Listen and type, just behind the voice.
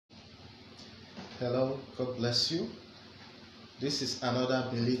Hello, God bless you. This is another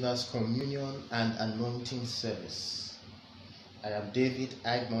Believers Communion and Anointing service. I am David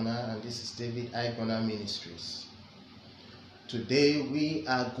Aigbona and this is David Aigbona Ministries. Today we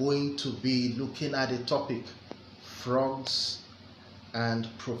are going to be looking at the topic, Frogs and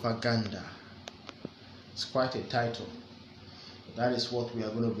Propaganda. It's quite a title. That is what we are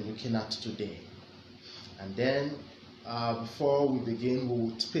going to be looking at today. And then before we begin, we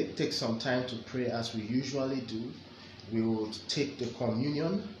will take some time to pray as we usually do. We will take the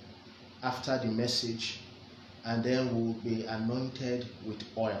communion after the message, and then we will be anointed with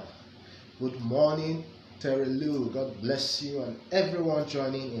oil. Good morning, Terry Lou. God bless you and everyone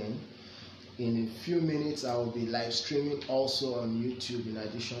joining in. In a few minutes, I will be live streaming also on YouTube in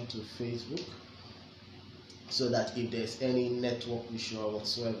addition to Facebook, so that if there's any network issue or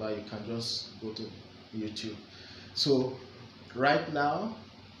whatsoever, you can just go to YouTube. So right now,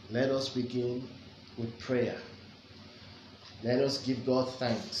 let us begin with prayer. Let us give God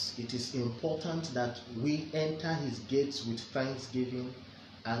thanks. It is important that we enter his gates with thanksgiving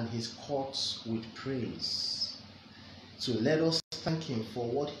and his courts with praise. So let us thank him for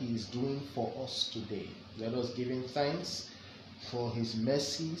what he is doing for us today. Let us give him thanks for his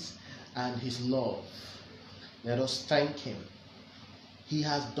mercies and his love. Let us thank him. He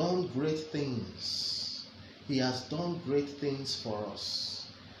has done great things. He has done great things for us.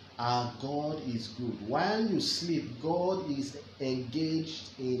 Our God is good. While you sleep, God is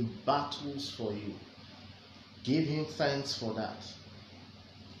engaged in battles for you. Give him thanks for that.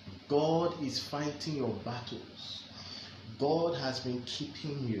 God is fighting your battles. God has been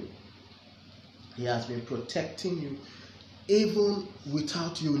keeping you. He has been protecting you even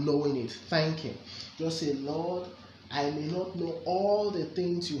without you knowing it. Thank him. Just say, Lord, I may not know all the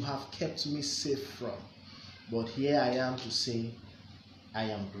things you have kept me safe from, but here I am to say, I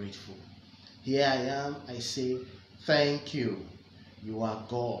am grateful. Here I am, I say, thank you. You are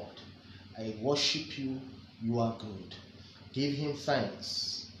God. I worship you. You are good. Give him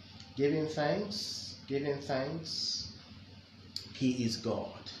thanks. Give him thanks. Give him thanks. He is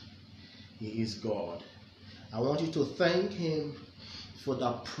God. He is God. I want you to thank him for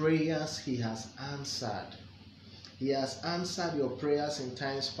the prayers he has answered. He has answered your prayers in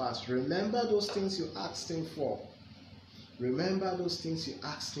times past. Remember those things you asked him for. Remember those things you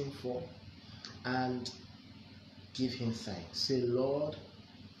asked him for and give him thanks. Say, Lord,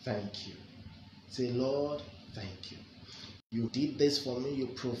 thank you. Say, Lord, thank you. You did this for me. You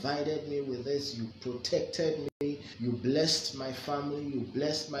provided me with this. You protected me. You blessed my family. You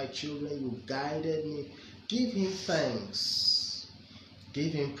blessed my children. You guided me. Give him thanks.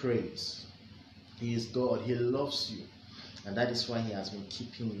 Give him praise. He is God. He loves you. And that is why he has been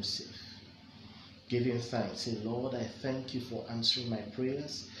keeping you safe. Give him thanks. Say, Lord, I thank you for answering my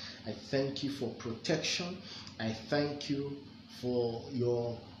prayers. I thank you for protection. I thank you for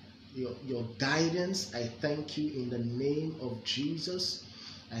your guidance. I thank you in the name of Jesus.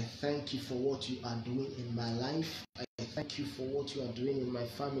 I thank you for what you are doing in my life. I thank you for what you are doing in my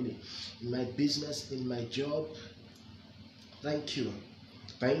family, in my business, in my job. Thank you.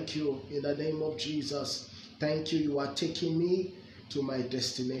 Thank you in the name of Jesus. Thank you. You are taking me to my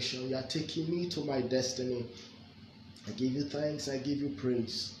destination. You are taking me to my destiny. I give you thanks. I give you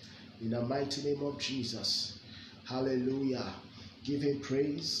praise in the mighty name of Jesus. Hallelujah. Give him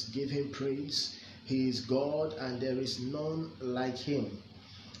praise. Give him praise. He is God and there is none like him.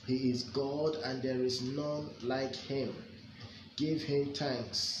 He is God and there is none like him. Give him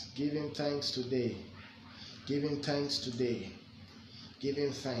thanks. Give him thanks today. Give him thanks today. Give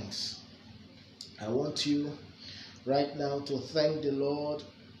him thanks. I want you right now to thank the Lord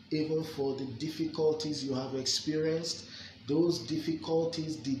even for the difficulties you have experienced. Those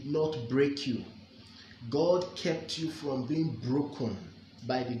difficulties did not break you. God kept you from being broken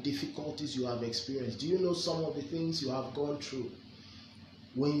by the difficulties you have experienced. Do you know some of the things you have gone through?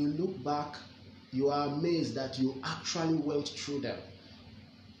 When you look back, you are amazed that you actually went through them.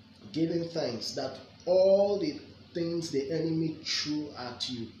 Giving thanks that all the things the enemy threw at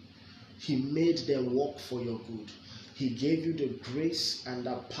you, he made them work for your good. He gave you the grace and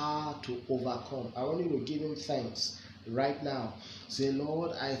the power to overcome. I want you to give him thanks right now. Say,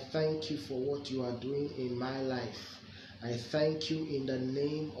 Lord, I thank you for what you are doing in my life. I thank you in the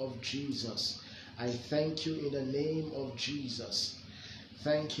name of Jesus. I thank you in the name of Jesus.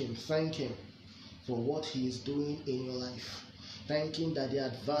 Thank him for what he is doing in your life. Thank him that the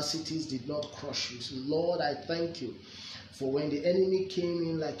adversities did not crush you. So, Lord, I thank you for when the enemy came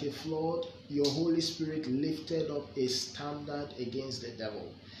in like a flood, your Holy Spirit lifted up a standard against the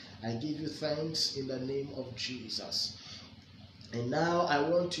devil. I give you thanks in the name of Jesus. And now I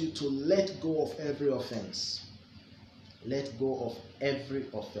want you to let go of every offense. Let go of every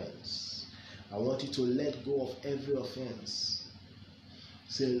offense. I want you to let go of every offense.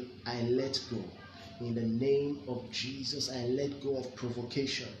 Say, I let go. In the name of Jesus, I let go of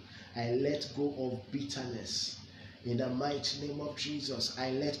provocation. I let go of bitterness. In the mighty name of Jesus,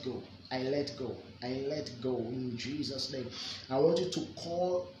 I let go. I let go. I let go in Jesus' name. I want you to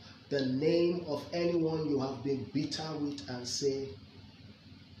call the name of anyone you have been bitter with and say,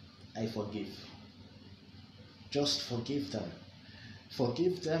 I forgive. Just forgive them.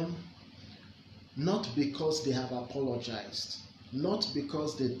 Forgive them not because they have apologized, not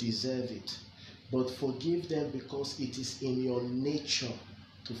because they deserve it, but forgive them because it is in your nature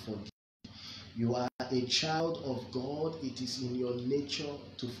to forgive. You are a child of God. It is in your nature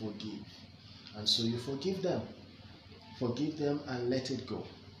to forgive. And so you forgive them. Forgive them and let it go.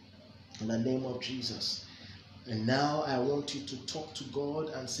 In the name of Jesus. And now I want you to talk to God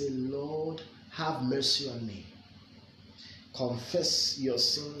and say, Lord, have mercy on me. Confess your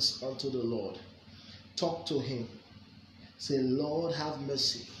sins unto the Lord. Talk to him. Say, Lord, have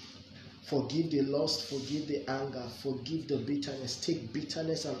mercy. Forgive the lust, forgive the anger, forgive the bitterness. Take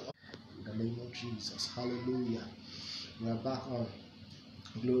bitterness and in the name of Jesus. Hallelujah. We are back on.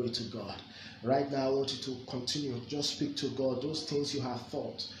 Glory to God. Right now, I want you to continue. Just speak to God. Those things you have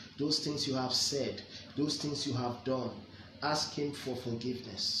thought, those things you have said, those things you have done. Ask him for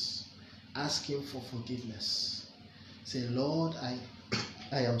forgiveness. Ask him for forgiveness. Say, Lord, I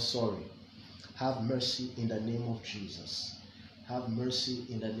am sorry. Have mercy in the name of Jesus. Have mercy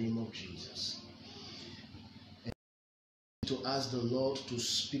in the name of Jesus. And to ask the Lord to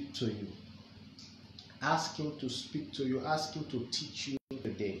speak to you. Ask him to speak to you. Ask him to teach you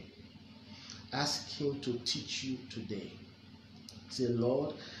today. Ask him to teach you today. Say,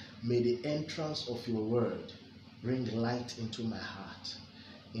 Lord, may the entrance of your word bring light into my heart.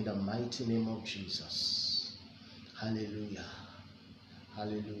 In the mighty name of Jesus. Hallelujah.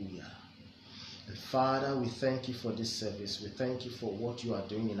 Hallelujah. And Father, we thank you for this service. We thank you for what you are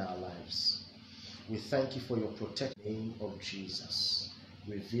doing in our lives. We thank you for your protective name of Jesus.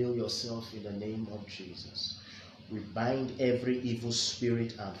 Reveal yourself in the name of Jesus. We bind every evil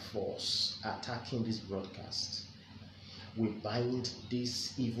spirit and force attacking this broadcast. We bind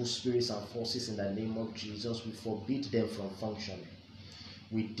these evil spirits and forces in the name of Jesus. We forbid them from functioning.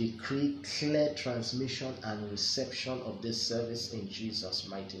 We decree clear transmission and reception of this service in Jesus'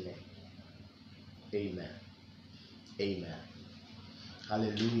 mighty name. Amen. Amen.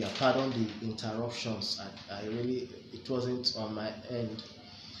 Hallelujah. Pardon the interruptions. It wasn't on my end.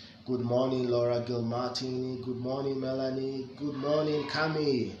 Good morning, Laura Gilmartini. Good morning, Melanie. Good morning,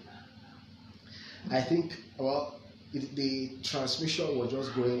 Cami. I think, the transmission was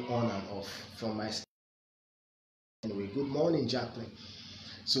just going on and off from my side. Anyway, good morning, Jacqueline.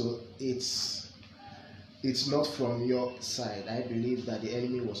 So it's not from your side. I believe that the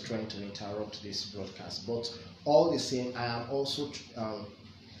enemy was trying to interrupt this broadcast. But all the same, I am also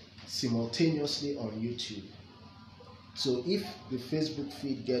simultaneously on YouTube. So if the Facebook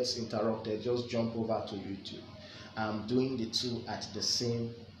feed gets interrupted, just jump over to YouTube. I'm doing the two at the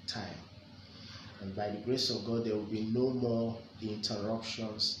same time. And by the grace of God, there will be no more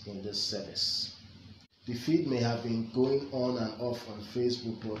interruptions in this service. The feed may have been going on and off on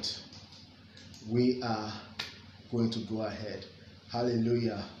Facebook, but we are going to go ahead.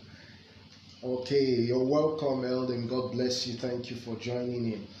 Hallelujah. Okay, you're welcome, Elden. God bless you. Thank you for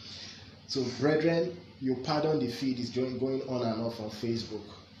joining in. So, brethren, you pardon the feed is going on and off on Facebook.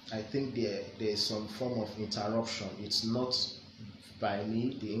 I think there is some form of interruption. It's not by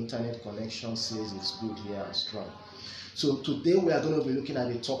me. The internet connection says it's good here and strong. So today we are going to be looking at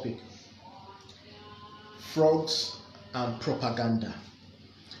the topic, frogs and propaganda.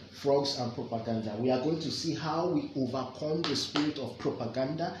 Frogs and propaganda. We are going to see how we overcome the spirit of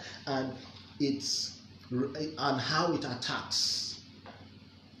propaganda and how it attacks.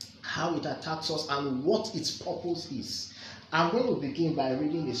 How it attacks us and what its purpose is. I'm going to begin by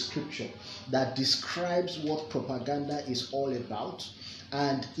reading the scripture that describes what propaganda is all about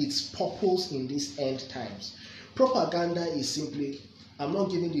and its purpose in these end times. Propaganda is simply, I'm not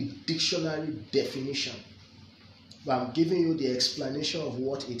giving the dictionary definition, but I'm giving you the explanation of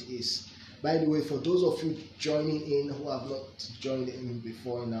what it is. By the way, for those of you joining in who have not joined in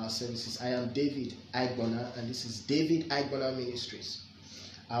before in our services, I am David Aigbona, and this is David Aigbona Ministries.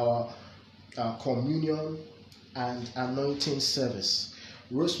 Our communion and anointing service.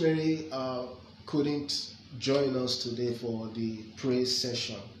 Rosemary couldn't join us today for the praise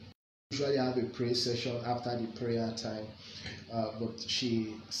session. We usually have a praise session after the prayer time, but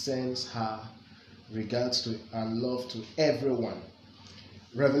she sends her Regards to and love to everyone.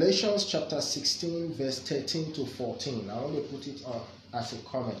 Revelations chapter 16, verse 13 to 14. I want to put it on as a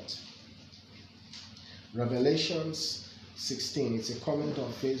comment. Revelations 16. It's a comment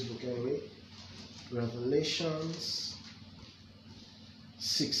on Facebook anyway. Revelations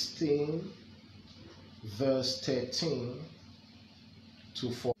 16, verse 13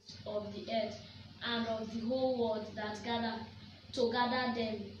 to 14. Of the earth and of the whole world that gather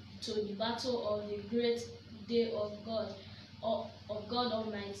them to the battle of the great day of God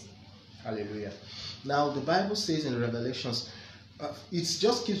Almighty. Hallelujah. Now the Bible says in Revelations, it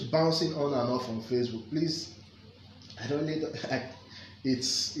just keeps bouncing on and off on Facebook. Please,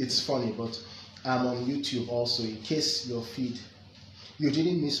 it's funny, but I'm on YouTube also in case your feed, you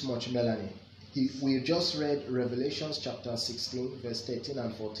didn't miss much, Melanie. We just read Revelations chapter 16, verse 13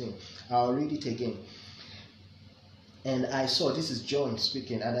 and 14. I'll read it again. And I saw, this is John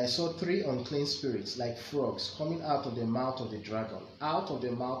speaking, and I saw 3 unclean spirits like frogs coming out of the mouth of the dragon, out of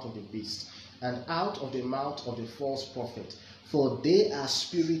the mouth of the beast, and out of the mouth of the false prophet. For they are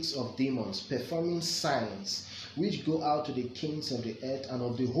spirits of demons, performing signs, which go out to the kings of the earth and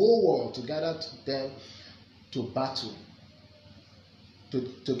of the whole world to gather them to battle.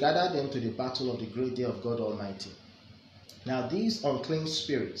 To gather them to the battle of the great day of God Almighty. Now these unclean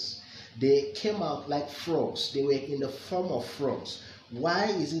spirits, they came out like frogs. They were in the form of frogs. Why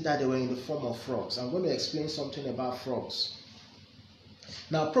is it that they were in the form of frogs? I'm going to explain something about frogs.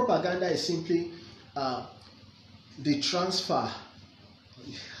 Now propaganda is simply the transfer.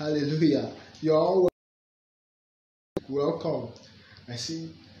 Hallelujah. You're all welcome. I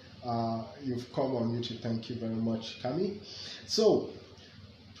see you've come on YouTube. Thank you very much, Kami. So,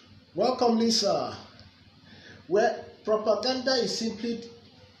 welcome, Lisa. Where propaganda is simply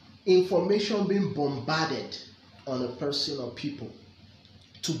information being bombarded on a person or people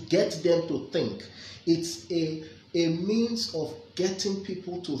to get them to think. It's a means of getting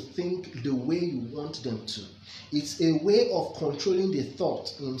people to think the way you want them to. It's a way of controlling the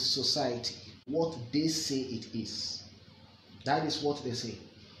thought in society, what they say it is. That is what they say.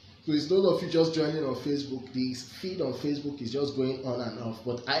 So it's those of you just joining on Facebook, the feed on Facebook is just going on and off,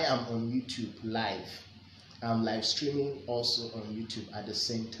 but I am on YouTube live. I'm live streaming also on YouTube at the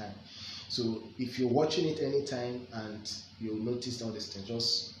same time. So if you're watching it anytime and you'll notice all this thing,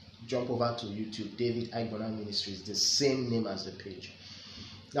 just jump over to YouTube, David Igbona Ministries, the same name as the page.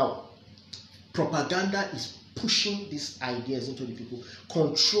 Now, propaganda is pushing these ideas into the people,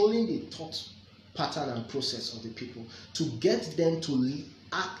 controlling the thought pattern and process of the people to get them to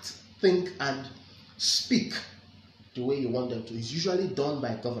act, think, and speak the way you want them to. It's usually done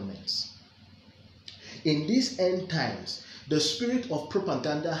by governments. In these end times, the spirit of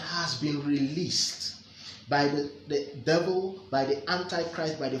propaganda has been released by the devil, by the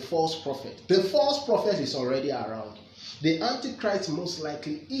antichrist, by the false prophet. The false prophet is already around. The antichrist most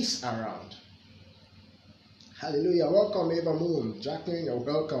likely is around. Hallelujah. Welcome, Eva Moon. Jacqueline, you're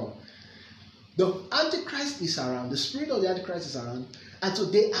welcome. The antichrist is around. The spirit of the antichrist is around. And so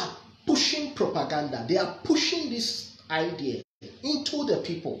they are pushing propaganda. They are pushing this idea into the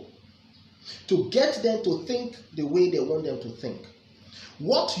people to get them to think the way they want them to think.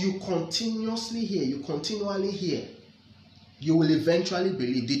 What you continuously hear, you continually hear, you will eventually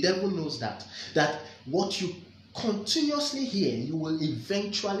believe. The devil knows that what you continuously hear, you will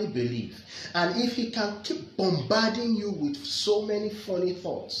eventually believe. And if he can keep bombarding you with so many funny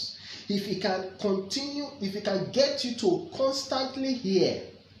thoughts, if he can get you to constantly hear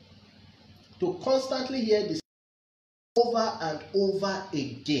this over and over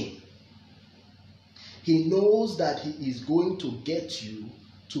again, he knows that he is going to get you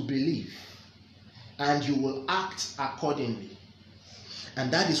to believe, and you will act accordingly.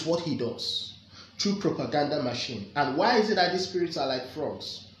 And that is what he does through propaganda machine. And why is it that these spirits are like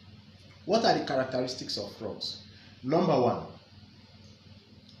frogs? What are the characteristics of frogs? Number one,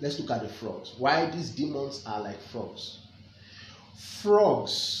 let's look at the frogs. Why these demons are like frogs.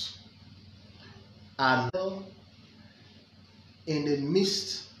 Frogs are in the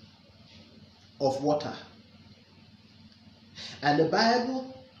midst of water. And the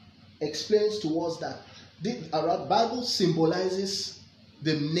Bible explains to us that the Bible symbolizes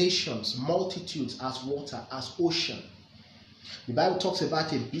the nations, multitudes as water, as ocean. The Bible talks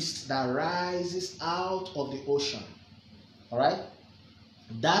about a beast that rises out of the ocean. All right?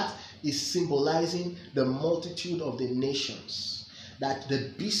 That is symbolizing the multitude of the nations. That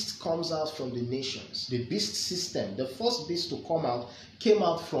the beast comes out from the nations. The beast system, the first beast to come out, came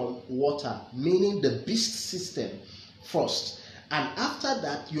out from water, meaning the beast system first. And after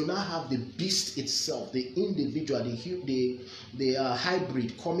that, you now have the beast itself, the individual, the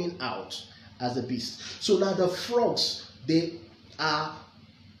hybrid coming out as a beast. So now the frogs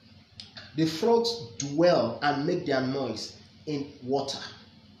dwell and make their noise in water,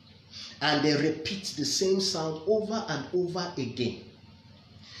 and they repeat the same sound over and over again.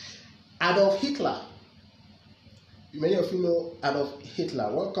 Adolf Hitler, many of you know Adolf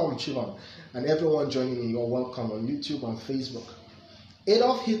Hitler. Welcome, children, and everyone joining in. You're welcome on YouTube and Facebook.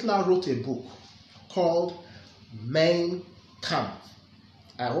 Adolf Hitler wrote a book called Mein Kampf.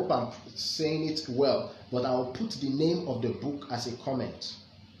 I hope I'm saying it well, but I'll put the name of the book as a comment.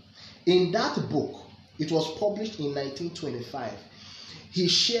 In that book, it was published in 1925. He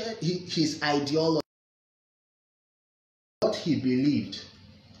shared his ideology, what he believed,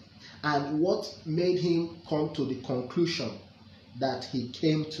 and what made him come to the conclusion that he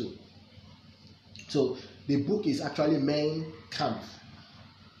came to. So the book is actually Mein Kampf.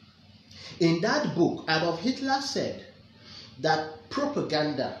 In that book, Adolf Hitler said that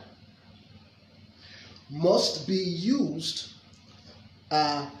propaganda must be used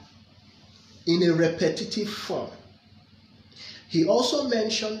in a repetitive form. He also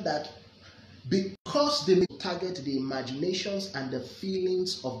mentioned that because they target the imaginations and the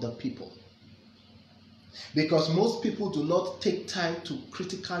feelings of the people, because most people do not take time to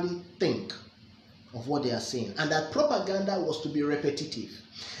critically think of what they are saying, and that propaganda was to be repetitive,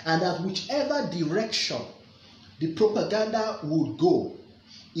 and that whichever direction the propaganda would go,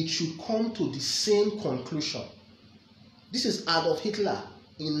 it should come to the same conclusion. This is Adolf Hitler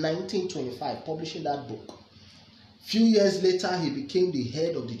in 1925 publishing that book. Few years later, he became the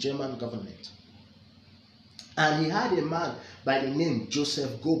head of the German government, and he had a man by the name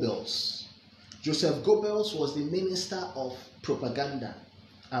Joseph Goebbels. Joseph Goebbels was the minister of propaganda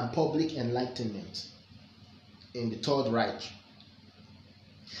and public enlightenment in the Third Reich.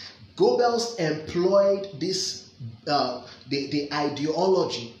 Goebbels employed this the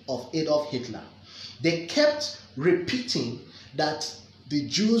ideology of Adolf Hitler. They kept repeating that the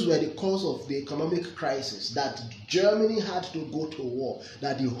Jews were the cause of the economic crisis, that Germany had to go to war,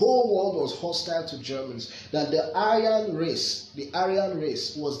 that the whole world was hostile to Germans, that the Aryan race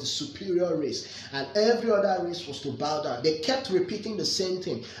was the superior race, and every other race was to bow down. They kept repeating the same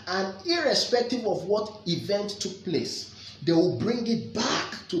thing, and irrespective of what event took place, they will bring it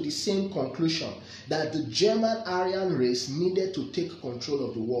back to the same conclusion, that the German Aryan race needed to take control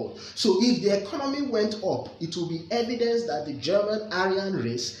of the world. So if the economy went up, it will be evidence that the German Aryan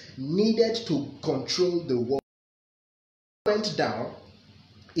race needed to control the world. If it went down,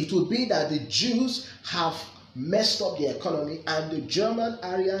 it would be that the Jews have messed up the economy and the German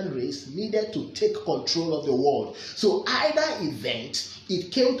Aryan race needed to take control of the world. So either event, it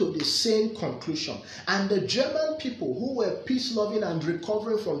came to the same conclusion. And the German people, who were peace-loving and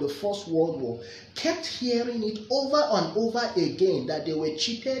recovering from the First World War, kept hearing it over and over again, that they were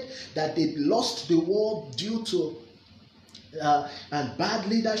cheated, that they lost the war due to and bad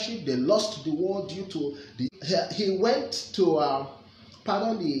leadership. They lost the war due to he went to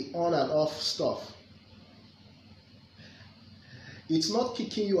pardon the on and off stuff. It's not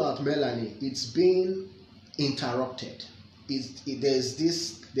kicking you out, Melanie. It's being interrupted.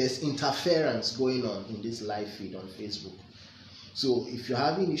 There's interference going on in this live feed on Facebook. So if you're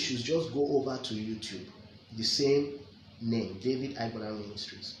having issues, just go over to YouTube. The same name, David Igbona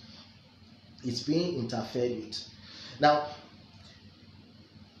Ministries. It's being interfered with. Now,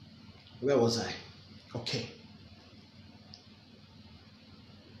 where was I? Okay.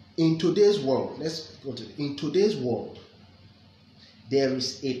 In today's world, in today's world, there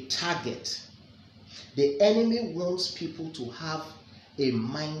is a target. The enemy wants people to have a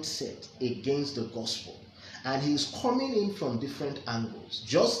mindset against the gospel, and he's coming in from different angles,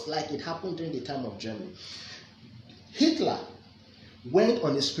 just like it happened during the time of Germany. Hitler went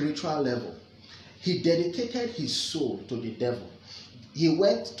on a spiritual level. He dedicated his soul to the devil. He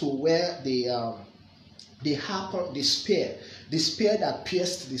went to where the spear that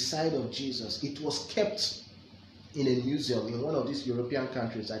pierced the side of Jesus, it was kept in a museum in one of these European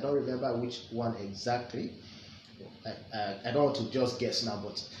countries. I don't remember which one exactly. I don't want to just guess now,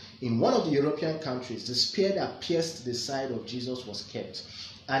 but in one of the European countries, the spear that pierced the side of Jesus was kept.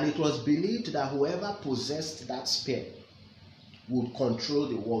 And it was believed that whoever possessed that spear would control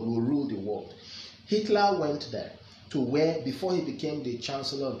the world, would rule the world. Hitler went there to where, before he became the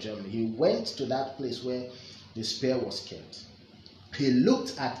Chancellor of Germany, he went to that place where the spear was kept. He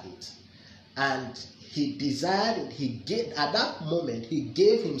looked at it, and he desired it. At that moment, he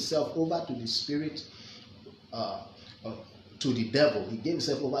gave himself over to the spirit, to the devil. He gave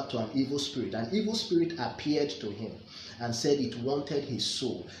himself over to an evil spirit. An evil spirit appeared to him and said it wanted his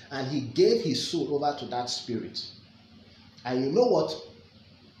soul. And he gave his soul over to that spirit. And you know what?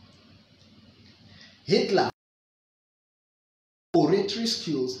 Hitler oratory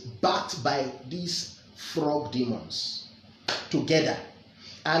skills backed by these frog demons together,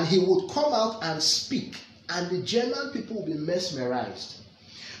 and he would come out and speak, and the German people would be mesmerized.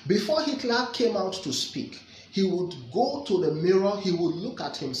 Before Hitler came out to speak, he would go to the mirror, he would look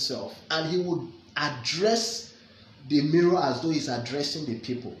at himself, and he would address the mirror as though he's addressing the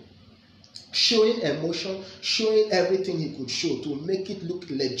people, showing emotion, showing everything he could show to make it look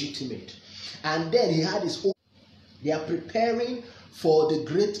legitimate. And then he had his own. They are preparing for the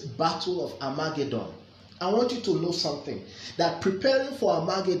great battle of Armageddon. I want you to know something, that preparing for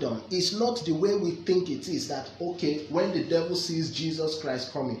Armageddon is not the way we think it is, that okay, when the devil sees Jesus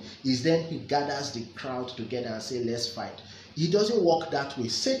Christ coming, is then he gathers the crowd together and say, let's fight. He doesn't work that way.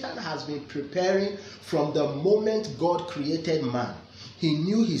 Satan has been preparing from the moment God created man. He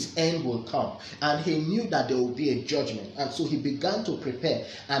knew his end will come, and he knew that there will be a judgment, and so he began to prepare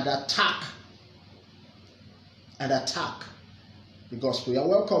and attack the gospel. You're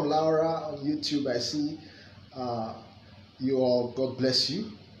welcome, Laura, on YouTube. I see you all. God bless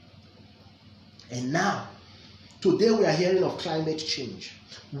you. And now, today we are hearing of climate change.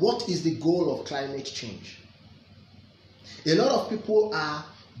 What is the goal of climate change? A lot of people are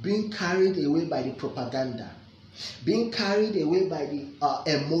being carried away by the propaganda, being carried away by the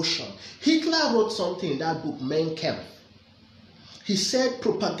emotion. Hitler wrote something in that book, Mein Kampf. He said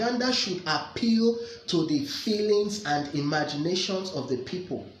propaganda should appeal to the feelings and imaginations of the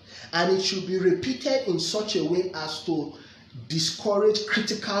people, and it should be repeated in such a way as to discourage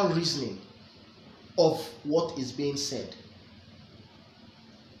critical reasoning of what is being said.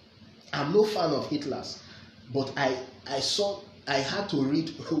 I'm no fan of Hitler's, but I had to read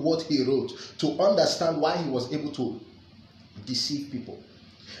what he wrote to understand why he was able to deceive people.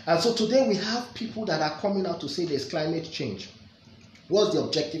 And so today we have people that are coming out to say there's climate change. What's the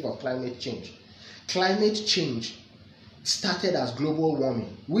objective of climate change? Climate change started as global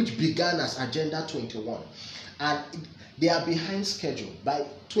warming, which began as Agenda 21. And they are behind schedule. By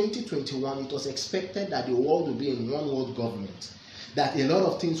 2021, it was expected that the world would be in one world government, that a lot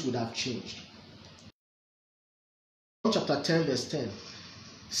of things would have changed. Chapter 10, verse 10.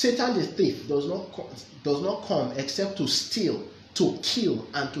 Satan the thief does not come except to steal, to kill,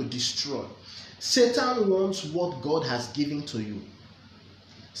 and to destroy. Satan wants what God has given to you.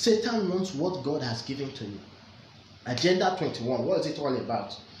 Satan wants what God has given to you. Agenda 21, what is it all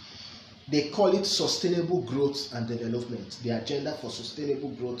about? They call it sustainable growth and development. The agenda for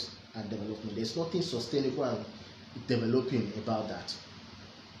sustainable growth and development. There's nothing sustainable and developing about that.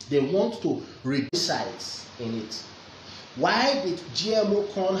 They want to reduce pesticides in it. Why did GMO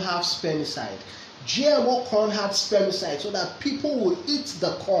corn have spermicide? GMO corn had spermicide so that people would eat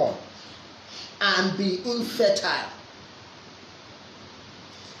the corn and be infertile.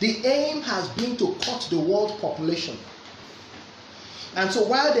 The aim has been to cut the world population. And so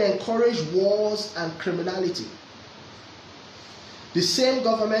while they encourage wars and criminality, the same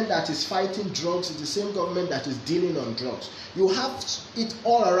government that is fighting drugs is the same government that is dealing on drugs. You have it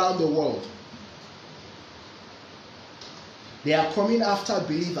all around the world. They are coming after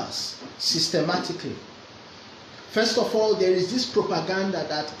believers systematically. First of all, there is this propaganda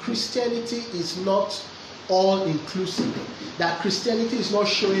that Christianity is not all-inclusive, that Christianity is not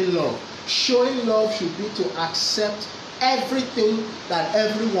showing love. Showing love should be to accept everything that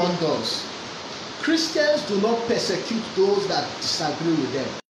everyone does. Christians do not persecute those that disagree with them.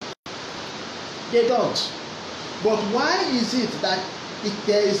 They don't. But why is it that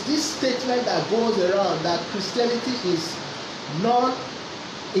there is this statement that goes around that Christianity is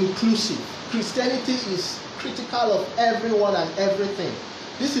non-inclusive? Christianity is critical of everyone and everything.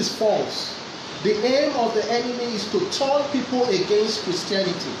 This is false. The aim of the enemy is to turn people against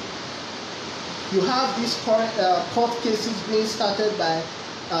Christianity. You have these court cases being started by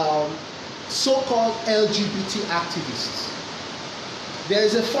so-called LGBT activists. There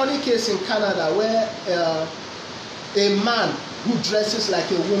is a funny case in Canada where a man who dresses like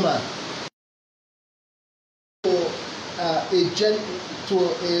a woman to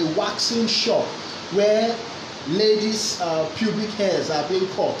a waxing shop where ladies' pubic hairs are being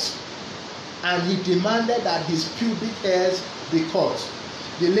cut, and he demanded that his pubic hairs be cut.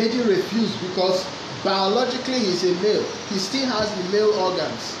 The lady refused because biologically he's a male. He still has the male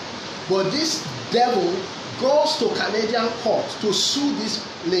organs. But this devil goes to Canadian court to sue this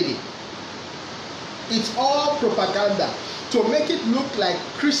lady. It's all propaganda to make it look like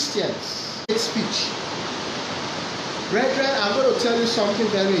Christians hate speech. Brethren, I'm going to tell you something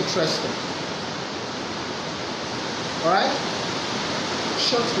very interesting. Alright?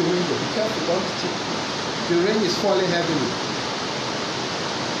 Shut the window. Be careful, don't tip. The rain is falling heavily.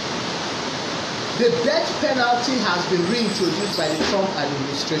 The death penalty has been reintroduced by the Trump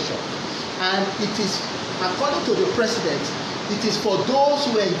administration, and it is, according to the president, it is for those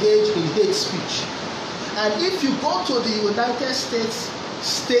who engage in hate speech. And if you go to the United States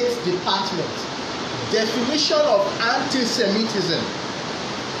State Department definition of anti-Semitism,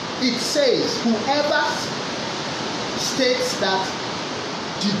 it says whoever states that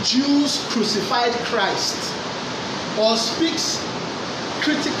the Jews crucified Christ or speaks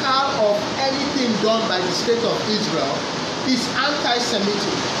critical of anything done by the state of Israel is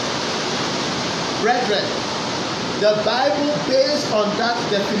anti-Semitic. Brethren, the Bible based on that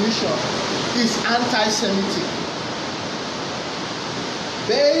definition is anti-Semitic.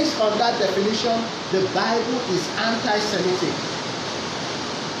 Based on that definition, the Bible is anti-Semitic.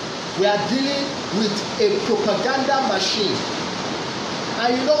 We are dealing with a propaganda machine.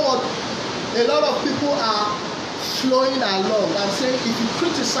 And you know what? A lot of people are flowing along and saying if you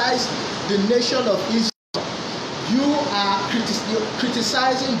criticize the nation of Israel, you are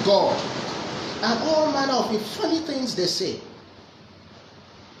criticizing God. And all manner of funny things they say.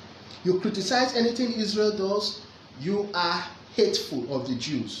 You criticize anything Israel does, you are hateful of the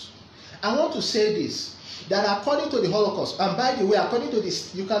Jews. I want to say this, that according to the Holocaust, and by the way, according to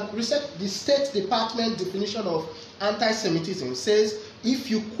this, you can research the State Department definition of anti-Semitism says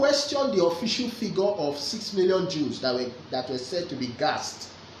if you question the official figure of 6 million Jews that were said to be gassed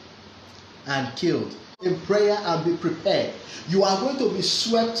and killed, in prayer and be prepared, you are going to be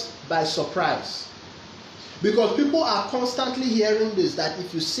swept by surprise. Because people are constantly hearing this, that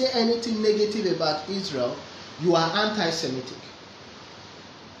if you say anything negative about Israel, you are anti-Semitic.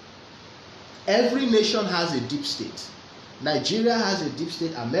 Every nation has a deep state. Nigeria has a deep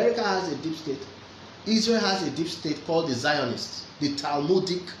state, America has a deep state, Israel has a deep state called the Zionists, the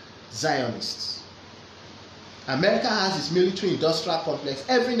Talmudic Zionists. America has its military industrial complex.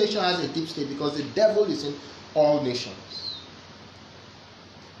 Every nation has a deep state because the devil is in all nations.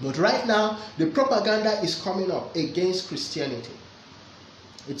 But right now, the propaganda is coming up against Christianity.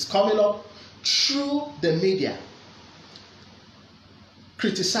 It's coming up through the media,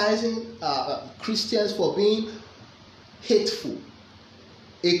 criticizing Christians for being hateful.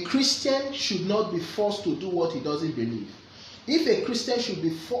 A Christian should not be forced to do what he doesn't believe. If a Christian should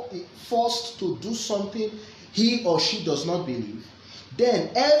be forced to do something he or she does not believe,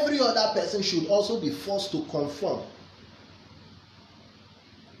 then every other person should also be forced to conform.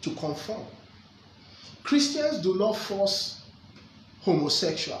 Christians do not force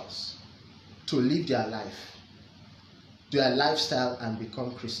homosexuals to live their life, their lifestyle, and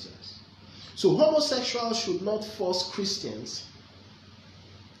become Christians. So homosexuals should not force Christians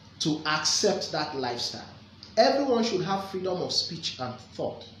to accept that lifestyle. Everyone should have freedom of speech and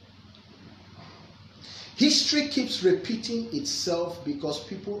thought. History keeps repeating itself because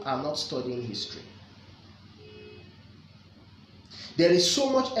people are not studying history. There is so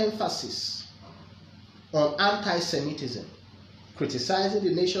much emphasis on anti-Semitism. Criticizing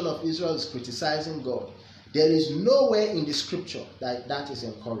the nation of Israel is criticizing God. There is nowhere in the scripture that that is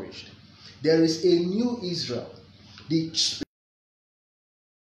encouraged. There is a new Israel. The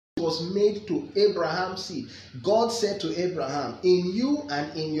was made to Abraham's seed. God said to Abraham, in you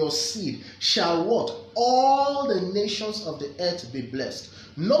and in your seed shall what? All the nations of the earth be blessed.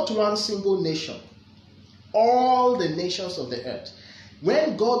 Not one single nation. All the nations of the earth.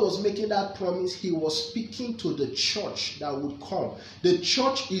 When God was making that promise, he was speaking to the church that would come. The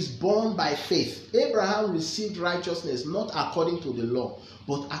church is born by faith. Abraham received righteousness not according to the law,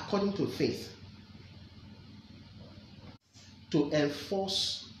 but according to faith. To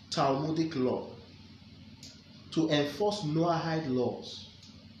enforce Talmudic law, to enforce Noahide laws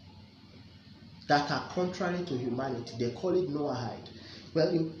that are contrary to humanity. They call it Noahide. Well,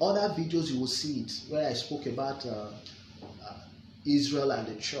 in other videos you will see it, where I spoke about Israel and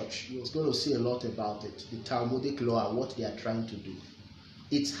the church. You're going to see a lot about it, the Talmudic law and what they are trying to do.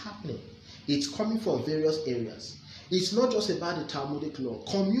 It's happening. It's coming from various areas. It's not just about the Talmudic law.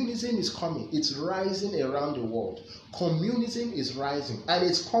 Communism is coming. It's rising around the world. Communism is rising, and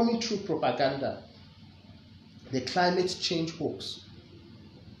it's coming through propaganda. The climate change hoax.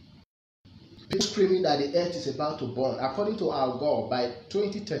 People screaming that the earth is about to burn. According to Al Gore, by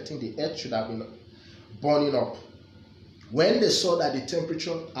 2013, the earth should have been burning up. When they saw that the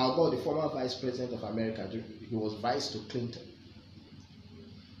temperature, Al Gore, the former vice president of America, he was vice to Clinton.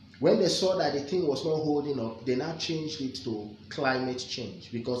 When they saw that the thing was not holding up, they now changed it to climate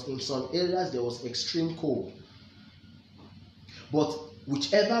change, because in some areas there was extreme cold. But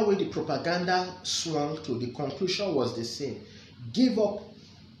whichever way the propaganda swung to, the conclusion was the same. Give up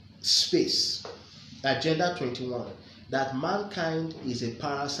space, Agenda 21. that mankind is a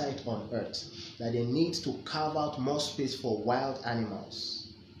parasite on earth, that they need to carve out more space for wild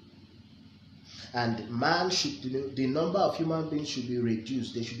animals. And man should, the number of human beings should be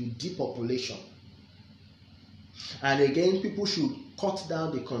reduced. There should be depopulation. And again, people should cut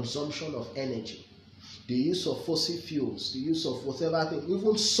down the consumption of energy, the use of fossil fuels, the use of whatever thing,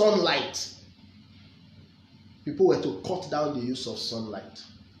 even sunlight. People were to cut down the use of sunlight.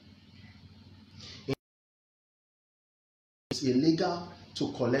 It's illegal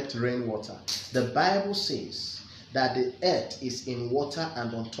to collect rainwater. The Bible says that the earth is in water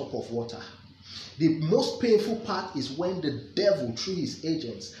and on top of water. The most painful part is when the devil, through his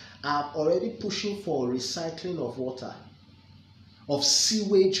agents, are already pushing for recycling of water, of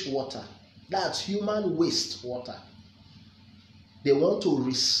sewage water. That's human waste water. They want to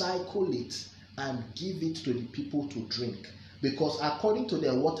recycle it and give it to the people to drink, because according to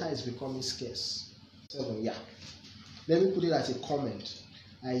them, water is becoming scarce. 7, yeah. Let me put it as a comment.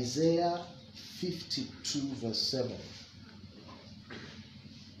 Isaiah 52 verse 7.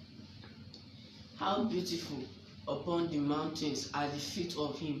 How beautiful upon the mountains are the feet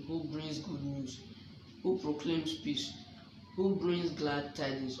of him who brings good news, who proclaims peace, who brings glad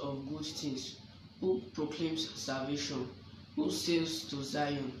tidings of good things, who proclaims salvation, who says to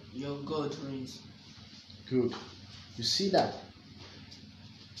Zion, your God reigns. Good. You see that?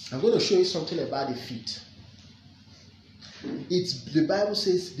 I'm going to show you something about the feet. The Bible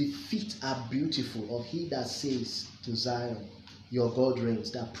says the feet are beautiful of he that says to Zion, your God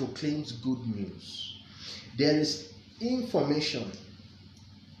reigns, that proclaims good news. There is information.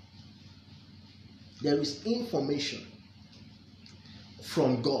 There is information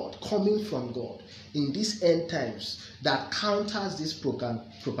from God, coming from God in these end times that counters this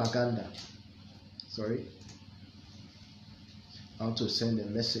propaganda. Sorry. I want to send a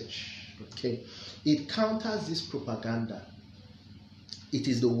message. Okay. It counters this propaganda. It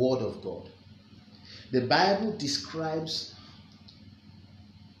is the word of God. The Bible describes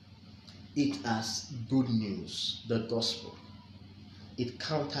it as good news, the gospel. It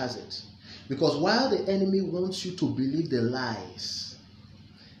counters it. Because while the enemy wants you to believe the lies,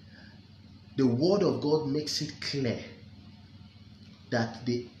 the word of God makes it clear that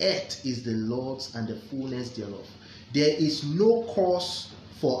the earth is the Lord's and the fullness thereof. There is no cause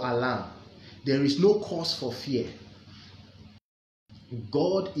for alarm. There is no cause for fear.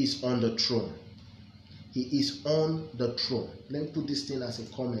 God is on the throne. He is on the throne. Let me put this thing as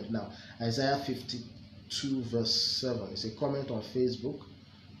a comment now. Isaiah 52 verse 7. It's a comment on Facebook.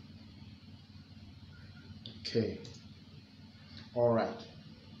 Okay. All right.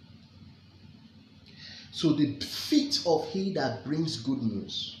 So the feet of he that brings good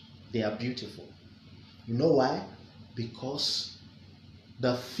news, they are beautiful. You know why? Because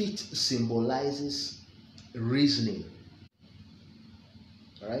the feet symbolizes reasoning.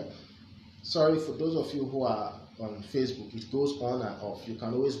 All right. Sorry for those of you who are on Facebook. It goes on and off. You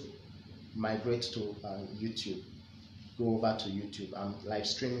can always migrate to YouTube. Go over to YouTube. I'm live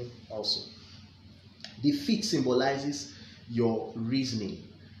streaming also. The feet symbolizes your reasoning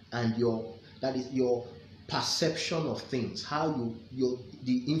and your perception of things. How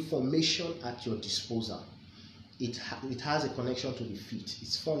the information at your disposal. It has a connection to the feet.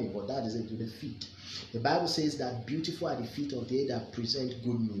 It's funny, but that is it, to the feet. The Bible says that beautiful are the feet of they that present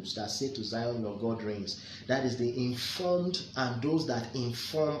good news, that say to Zion, your God reigns. That is the informed and those that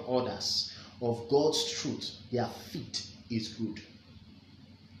inform others of God's truth. Their feet is good.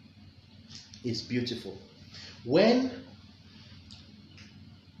 It's beautiful. When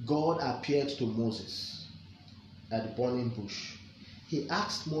God appeared to Moses at the burning bush, he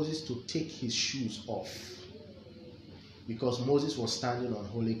asked Moses to take his shoes off, because Moses was standing on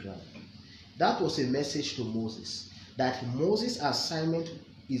holy ground. That was a message to Moses, that Moses' assignment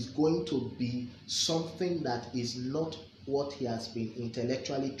is going to be something that is not what he has been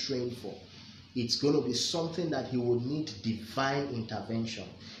intellectually trained for. It's going to be something that he will need divine intervention,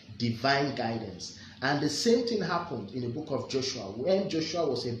 divine guidance. And the same thing happened in the book of Joshua. When Joshua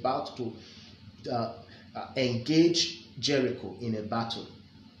was about to engage Jericho in a battle,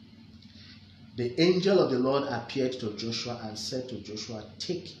 the angel of the Lord appeared to Joshua and said to Joshua,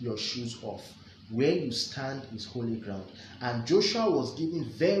 take your shoes off. Where you stand is holy ground. And Joshua was given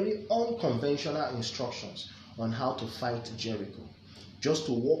very unconventional instructions on how to fight Jericho. Just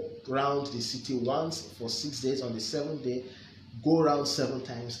to walk around the city once for 6 days. On the 7th day, go around 7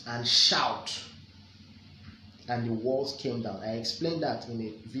 times and shout. And the walls came down. I explained that in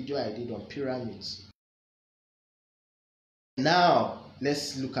a video I did on pyramids. Now,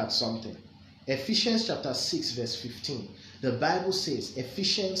 let's look at something. Ephesians chapter 6 verse 15. The Bible says,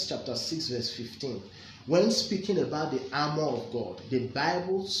 Ephesians chapter 6 verse 15, When speaking about the armor of God, the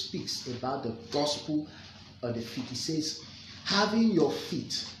Bible speaks about the gospel of the feet. It says, having your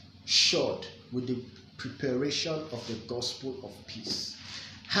feet shod with the preparation of the gospel of peace.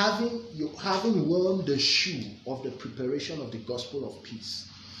 Having worn the shoe of the preparation of the gospel of peace.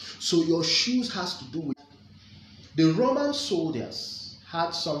 So your shoes has to do with the Roman soldiers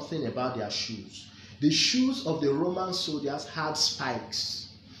had something about their shoes. The shoes of the Roman soldiers had spikes.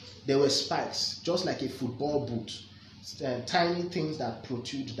 There were spikes, just like a football boot. Tiny things that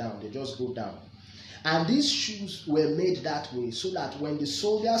protrude down, they just go down. And these shoes were made that way so that when the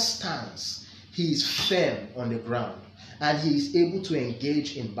soldier stands, he is firm on the ground and he is able to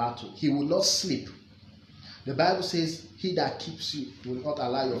engage in battle. He will not slip. The Bible says, he that keeps you will not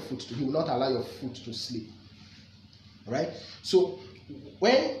allow your foot to slip. Right? So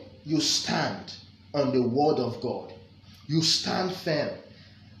when you stand on the word of God, you stand firm.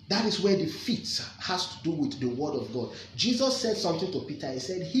 That is where the feet has to do with the word of God. Jesus said something to Peter. He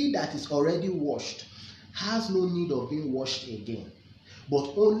said, he that is already washed has no need of being washed again,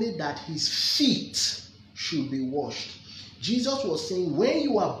 but only that his feet should be washed. Jesus was saying, when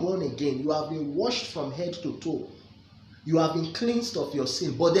you are born again, you have been washed from head to toe. You have been cleansed of your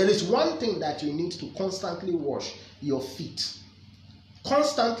sin. But there is one thing that you need to constantly wash: your feet.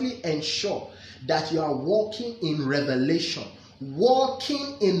 Constantly ensure that you are walking in revelation,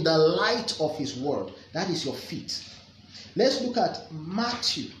 walking in the light of his word. That is your feet. Let's look at Luke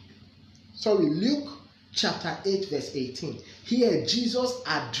chapter 8 verse 18. Here Jesus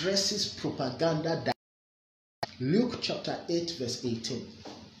addresses propaganda. Luke chapter 8 verse 18.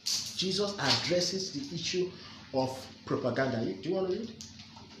 Jesus addresses the issue of propaganda. Do you want to read?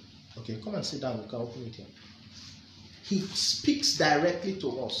 Okay, come and sit down. We can open it here. He speaks directly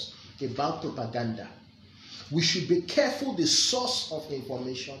to us about propaganda. We should be careful the source of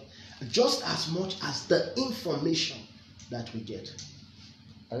information just as much as the information that we get.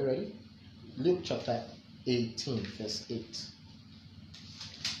 Are you ready? Luke chapter 18 verse 8.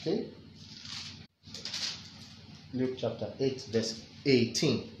 Okay? Luke chapter 8 verse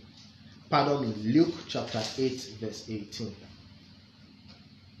 18. Pardon me, Luke chapter 8 verse 18.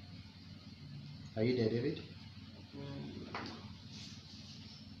 Are you there, David?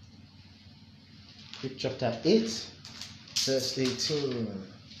 Luke chapter 8 verse 18.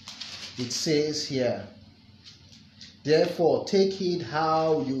 It says here, therefore take heed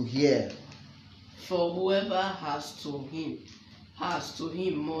how you hear. For whoever has to him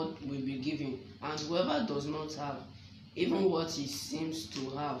more will be given, and whoever does not have, even what he seems to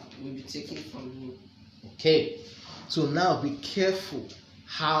have will be taken from him. Okay, so now be careful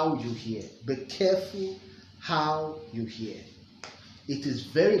how you hear. Be careful how you hear. It is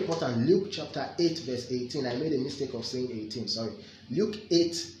very important. Luke chapter 8 verse 18. I made a mistake of saying 18. Sorry. Luke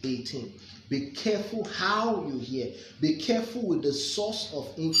 8:18. Be careful how you hear. Be careful with the source of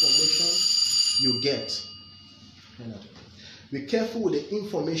information you get. Be careful with the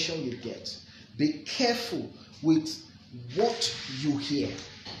information you get. Be careful with what you hear.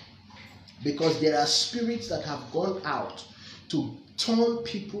 Because there are spirits that have gone out to turn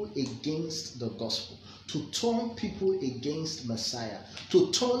people against the gospel, to turn people against Messiah,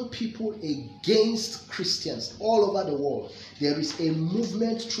 to turn people against Christians all over the world. There is a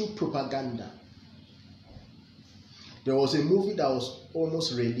movement through propaganda. There was a movie that was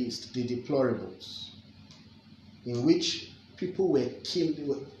almost released, The Deplorables, in which people were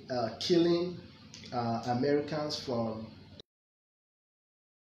killing Americans from.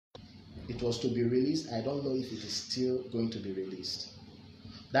 It was to be released. I don't know if it is still going to be released.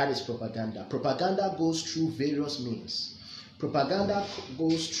 That is propaganda. Propaganda goes through various means. Propaganda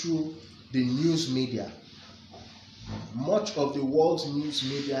goes through the news media. Much of the world's news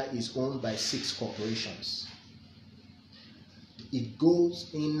media is owned by 6 corporations. It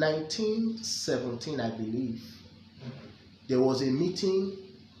goes in 1917, I believe. There was a meeting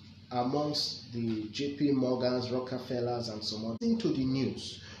amongst the JP Morgans, Rockefellers, and so on. Listen to the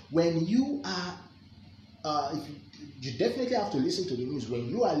news. When you are, you definitely have to listen to the news. When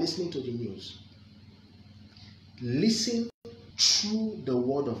you are listening to the news, listen through the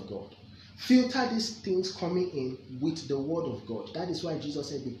word of God. Filter these things coming in with the word of God. That is why Jesus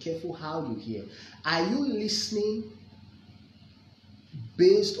said, be careful how you hear. Are you listening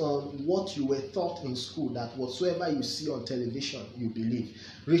based on what you were taught in school, that whatsoever you see on television, you believe?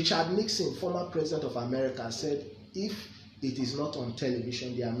 Richard Nixon, former president of America, said, if it is not on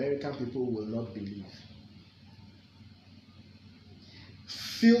television, the American people will not believe.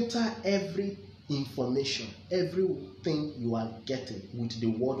 Filter every information, everything you are getting with the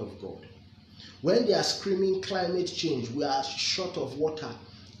word of God. When they are screaming climate change, we are short of water,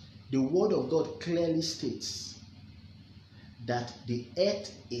 The word of God clearly states that the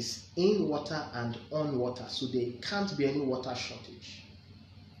earth is in water and on water, so there can't be any water shortage.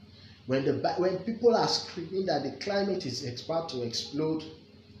 When people are screaming that the climate is about to explode,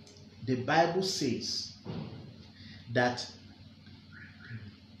 the Bible says that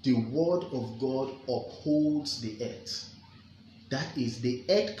the word of God upholds the earth. That is, the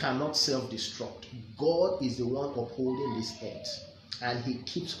earth cannot self-destruct. God is the one upholding this earth, and he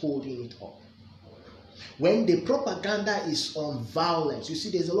keeps holding it up. When the propaganda is on violence, you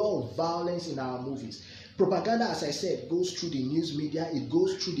see there's a lot of violence in our movies. Propaganda, as I said, goes through the news media, it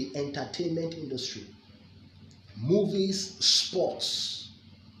goes through the entertainment industry. Movies, sports,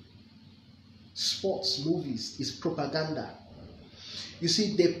 movies is propaganda. You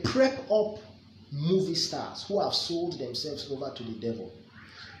see, they prep up movie stars who have sold themselves over to the devil.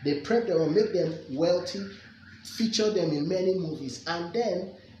 They prep them and make them wealthy, feature them in many movies, and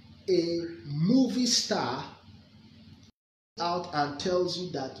then a movie star out and tells you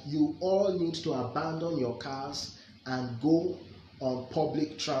that you all need to abandon your cars and go on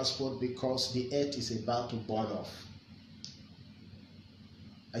public transport because the earth is about to burn off.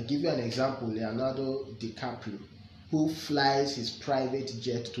 I give you an example. Leonardo DiCaprio, who flies his private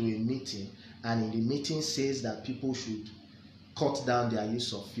jet to a meeting, and in the meeting says that people should cut down their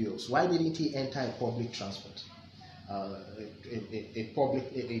use of fuels. Why didn't he enter a public transport? A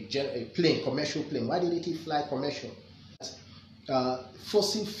plane, commercial plane. Why didn't he fly commercial?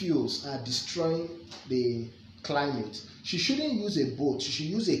 Fossil fuels are destroying the climate. She shouldn't use a boat. She should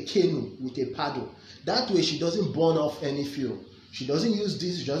use a canoe with a paddle. That way she doesn't burn off any fuel. She doesn't use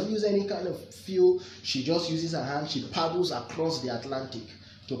this. She doesn't use any kind of fuel. She just uses her hand. She paddles across the Atlantic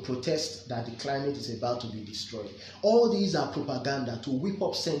to protest that the climate is about to be destroyed. All these are propaganda to whip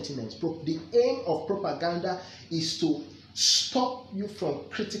up sentiments. The aim of propaganda is to stop you from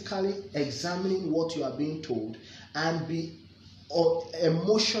critically examining what you are being told and be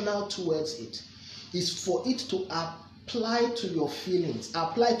emotional towards it. Is for it to apply to your feelings,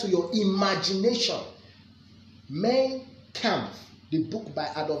 apply to your imagination. Mein Kampf, the book by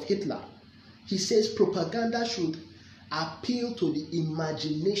Adolf Hitler, he says propaganda should appeal to the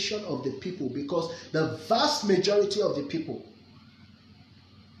imagination of the people, because the vast majority of the people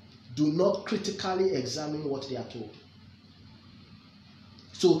do not critically examine what they are told.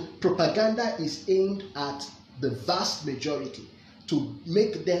 So propaganda is aimed at the vast majority to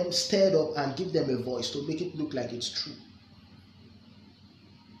make them stirred up and give them a voice, to make it look like it's true.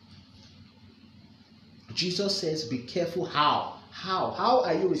 Jesus says, be careful how. How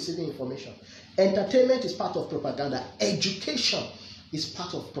are you receiving information? Entertainment is part of propaganda. Education is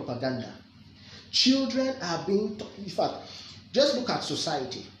part of propaganda. Children are being taught. In fact, just look at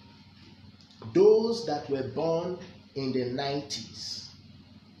society. Those that were born in the 90s,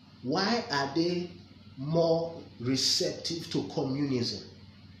 why are they more receptive to communism?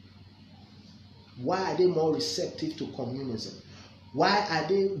 Why are they more receptive to communism? Why are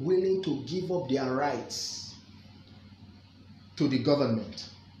they willing to give up their rights to the government?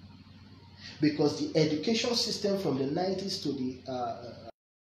 Because the education system from the 90s to the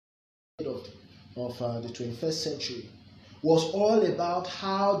the 21st century was all about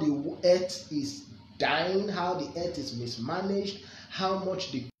how the earth is dying, how the earth is mismanaged, how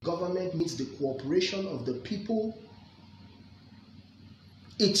much the government needs the cooperation of the people.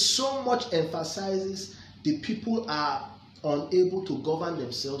 It so much emphasizes the people are unable to govern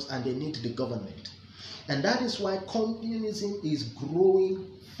themselves and they need the government. And that is why communism is growing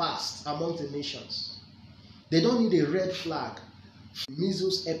fast among the nations. They don't need a red flag.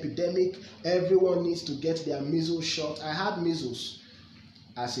 Measles epidemic, everyone needs to get their measles shot. I had measles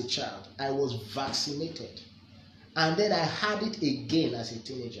as a child. I was vaccinated. And then I had it again as a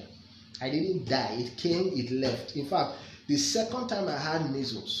teenager. I didn't die. It came, it left. In fact, the second time I had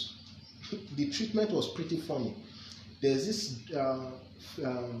measles, the treatment was pretty funny. There's this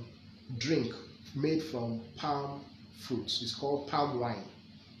drink made from palm fruits. It's called palm wine.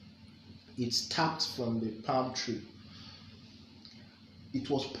 It's tapped from the palm tree. It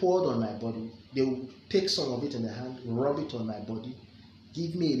was poured on my body. They would take some of it in the hand, rub it on my body,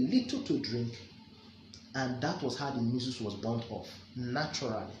 give me a little to drink, and that was how the measles was burnt off,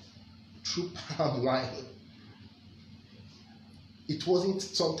 naturally, through palm wine. It wasn't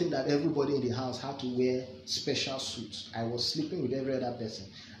something that everybody in the house had to wear special suits. I was sleeping with every other person,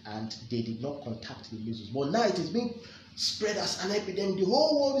 and they did not contact the measles. But now it is being spread as an epidemic. The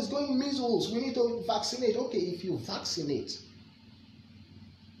whole world is going measles. We need to vaccinate. Okay, if you vaccinate,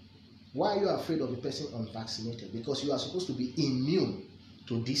 why are you afraid of the person unvaccinated? Because you are supposed to be immune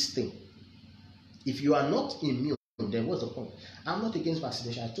to this thing. If you are not immune, Then what's the point? I'm not against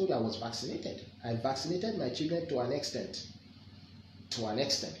vaccination. I told you I was vaccinated. I vaccinated my children to an extent. To an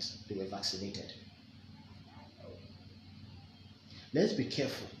extent, they were vaccinated. Let's be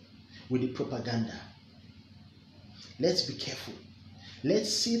careful with the propaganda. Let's be careful.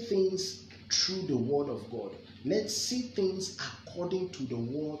 Let's see things through the word of God. Let's see things according to the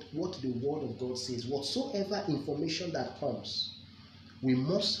word, what the word of God says. Whatsoever information that comes, we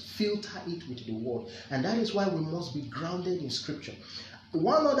must filter it with the word. And that is why we must be grounded in scripture.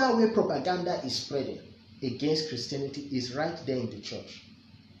 One other way propaganda is spreading against Christianity is right there in the church.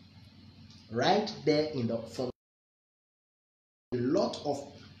 Right there in the front. A lot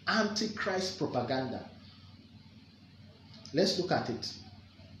of antichrist propaganda. Let's look at it.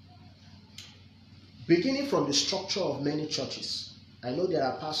 Beginning from the structure of many churches. I know there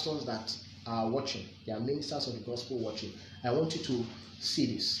are pastors that are watching. There are ministers of the gospel watching. I want you to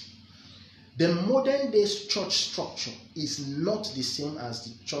see this. The modern day church structure is not the same as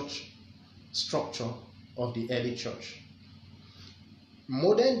the church structure of the early church.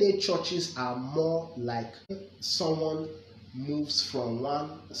 Modern day churches are more like someone moves from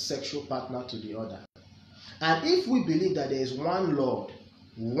one sexual partner to the other. And if we believe that there is one Lord,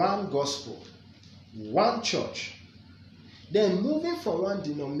 one gospel, one church, then moving from one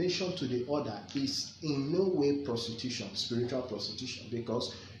denomination to the other is in no way prostitution, spiritual prostitution,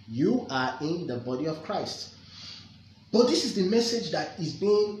 because you are in the body of Christ. But this is the message that is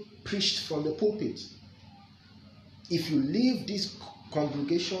being preached from the pulpit. If you leave this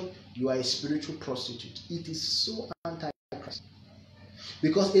congregation, you are a spiritual prostitute. It is so anti-Christ.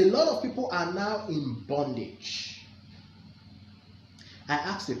 Because a lot of people are now in bondage. I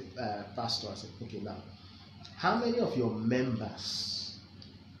asked the pastor, I said, okay, now, how many of your members,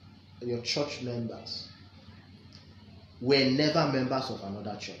 your church members, were never members of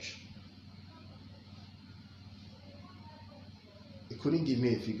another church? He couldn't give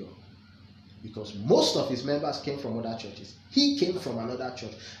me a figure. Because most of his members came from other churches. He came from another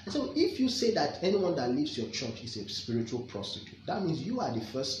church. And so if you say that anyone that leaves your church is a spiritual prostitute, that means you are the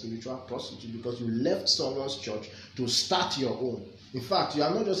first spiritual prostitute because you left someone's church to start your own. In fact, you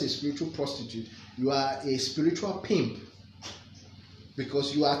are not just a spiritual prostitute, you are a spiritual pimp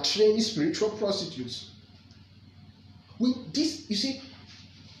because you are training spiritual prostitutes. With this, you see,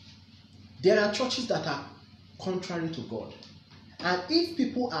 there are churches that are contrary to God. And if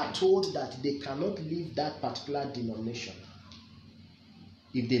people are told that they cannot leave that particular denomination,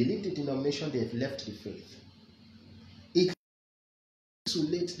 if they leave the denomination, they've left the faith. It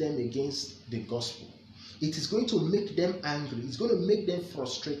isolates them against the gospel. It is going to make them angry. It's going to make them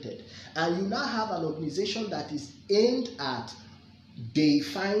frustrated. And you now have an organization that is aimed at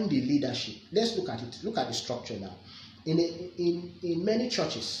deifying the leadership. Let's look at it. Look at the structure now. In many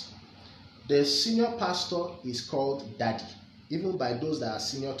churches, the senior pastor is called daddy. Even by those that are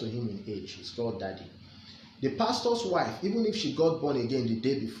senior to him in age, he's called daddy. The pastor's wife, even if she got born again the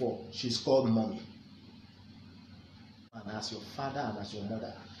day before, she's called mommy. And as your father and as your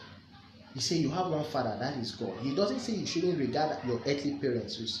mother, he said you have one father, that is God. He doesn't say you shouldn't regard your earthly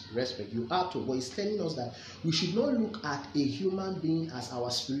parents with respect. You are to, but he's telling us that we should not look at a human being as our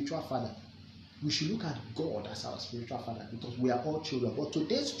spiritual father. We should look at God as our spiritual father because we are all children. But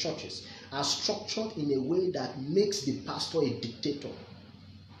today's churches are structured in a way that makes the pastor a dictator.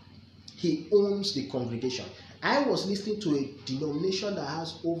 He owns the congregation. I was listening to a denomination that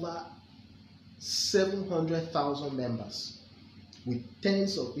has over 700,000 members with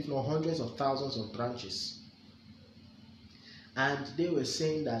tens of, if not hundreds of thousands of branches. And they were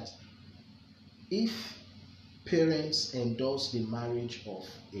saying that if parents endorse the marriage of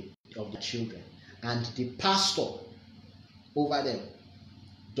the children and the pastor over them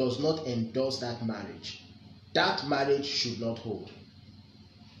does not endorse that marriage should not hold.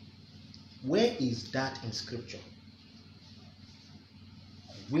 Where is that in scripture?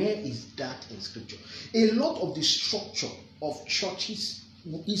 Where is that in scripture? A lot of the structure of churches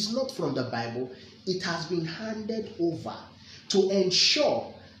is not from the Bible. It has been handed over to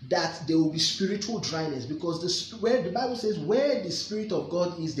ensure that there will be spiritual dryness, because where the Bible says where the Spirit of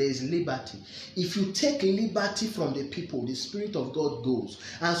God is, there is liberty. If you take liberty from the people, the Spirit of God goes.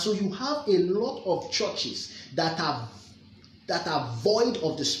 And so you have a lot of churches that are void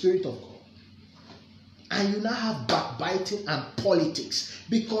of the Spirit of God. And you now have backbiting and politics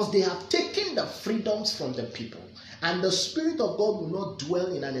because they have taken the freedoms from the people. And the Spirit of God will not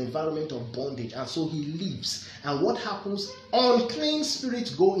dwell in an environment of bondage. And so he leaves. And what happens? Unclean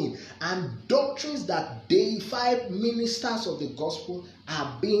spirits go in. And doctrines that deify ministers of the gospel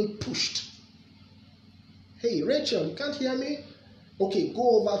are being pushed. Hey, Rachel, you can't hear me? Okay,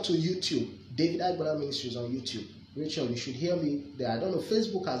 go over to YouTube. David Agbona Ministries on YouTube.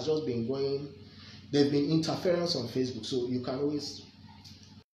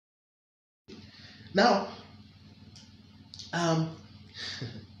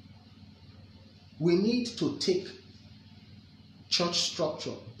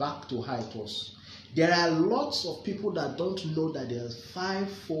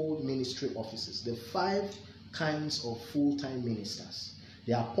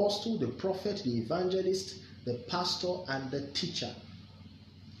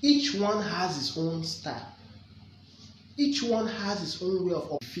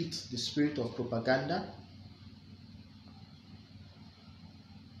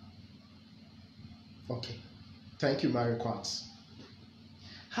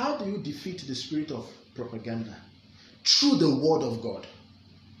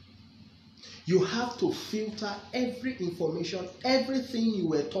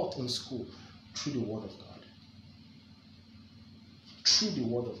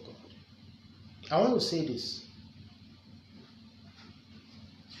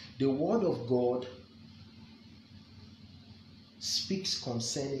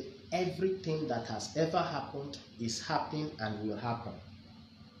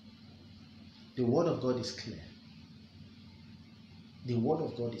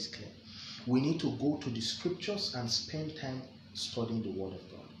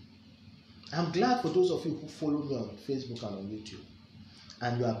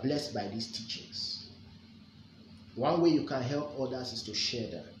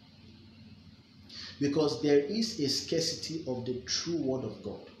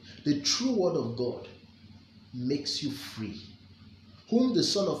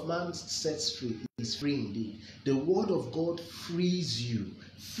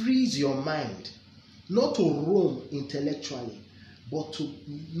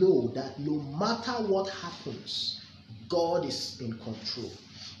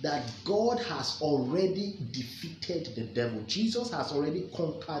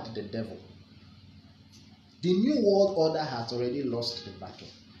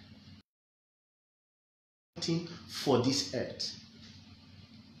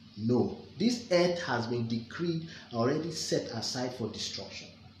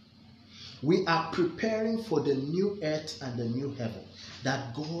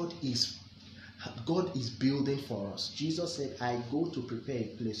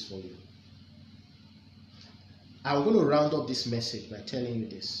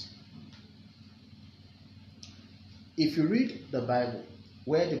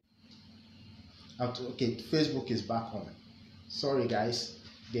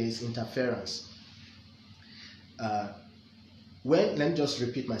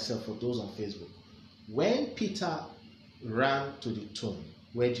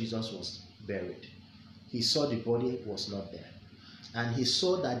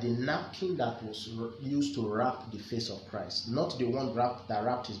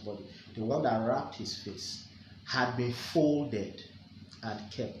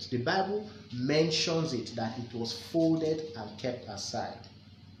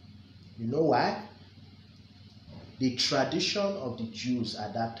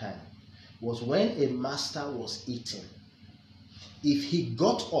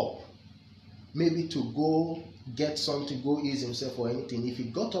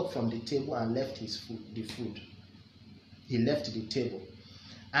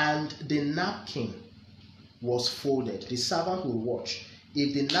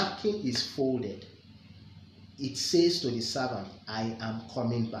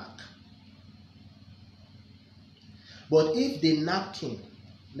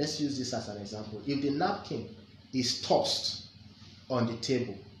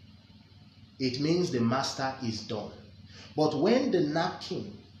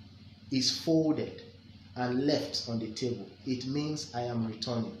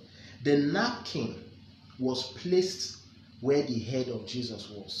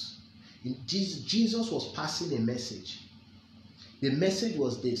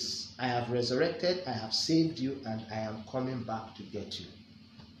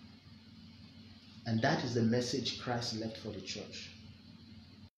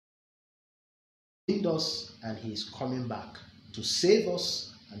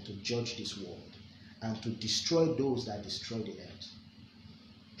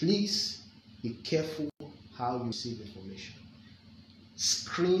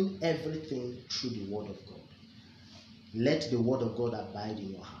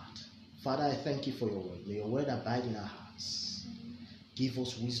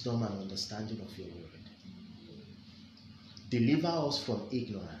 Deliver us from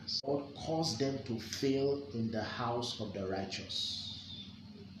ignorance. Lord, cause them to fail in the house of the righteous.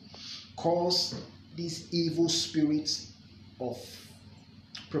 Cause these evil spirits of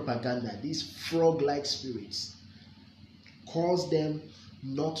propaganda, these frog-like spirits, cause them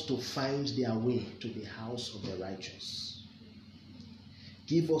not to find their way to the house of the righteous.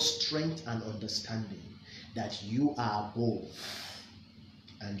 Give us strength and understanding that you are above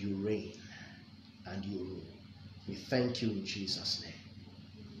and you reign and you rule. We thank you in Jesus'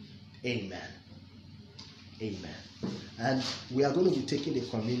 name. Amen. Amen. And we are going to be taking the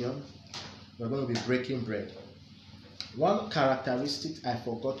communion. We're going to be breaking bread. One characteristic I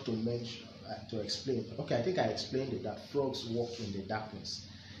forgot to mention, to explain. Okay, I think I explained it, that frogs walk in the darkness.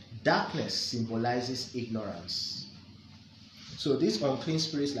 Darkness symbolizes ignorance. So these unclean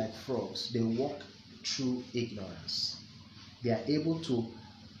spirits like frogs, they walk through ignorance. They are able to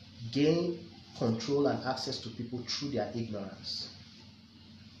gain control and access to people through their ignorance.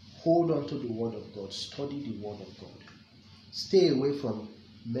 Hold on to the word of God. Study the word of God. Stay away from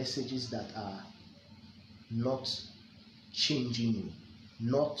messages that are not changing you,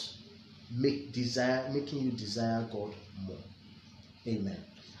 not making you desire God more. Amen.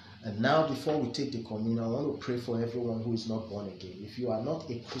 And now, before we take the communion, I want to pray for everyone who is not born again. If you are not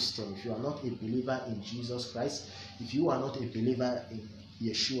a Christian, if you are not a believer in Jesus Christ, if you are not a believer in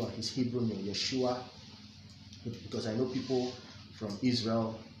Yeshua, his Hebrew name, Yeshua, because I know people from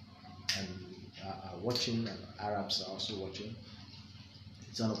Israel and are watching, and Arabs are also watching,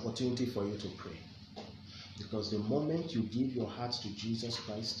 it's an opportunity for you to pray. Because the moment you give your heart to Jesus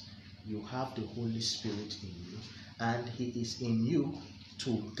Christ, you have the Holy Spirit in you, and he is in you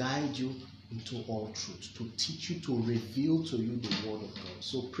to guide you into all truth, to teach you, to reveal to you the word of God.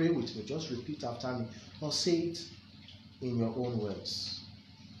 So pray with me. Just repeat after me, or say it in your own words.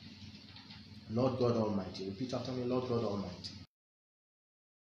 Lord God Almighty. Repeat after me. Lord God Almighty.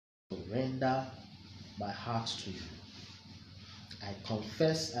 Surrender my heart to you. I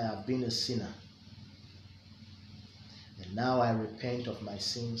confess I have been a sinner. And now I repent of my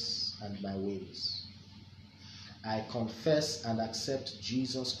sins and my ways. I confess and accept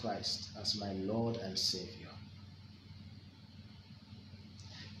Jesus Christ as my Lord and Savior.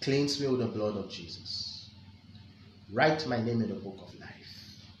 Cleanse me with the blood of Jesus. Write my name in the book of life.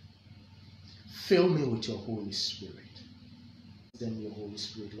 Fill me with your Holy Spirit. Them your Holy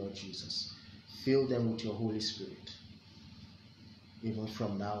Spirit, Lord Jesus. Fill them with your Holy Spirit. Even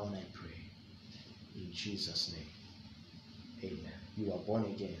from now on, I pray. In Jesus' name. Amen. You are born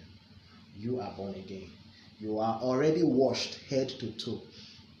again. You are born again. You are already washed head to toe.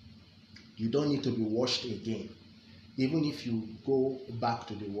 You don't need to be washed again. Even if you go back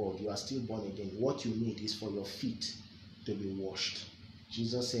to the world, you are still born again. What you need is for your feet to be washed.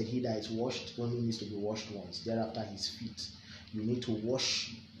 Jesus said, he that is washed only needs to be washed once. Thereafter, his feet. You need to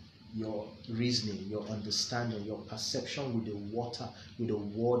wash your reasoning, your understanding, your perception with the water, with the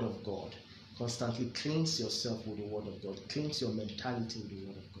word of God. Constantly cleanse yourself with the word of God. Cleanse your mentality with the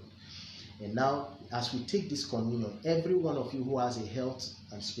word of God. And now, as we take this communion, every one of you who has a health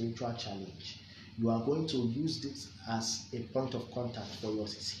and spiritual challenge, you are going to use this as a point of contact for your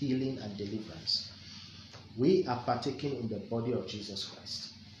healing and deliverance. We are partaking in the body of Jesus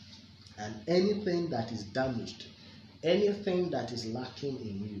Christ. And anything that is damaged, anything that is lacking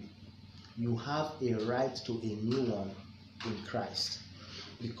in you, you have a right to a new one in Christ.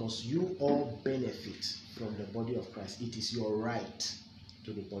 Because you all benefit from the body of Christ. It is your right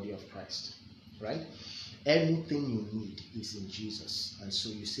to the body of Christ, right? Anything you need is in Jesus. And so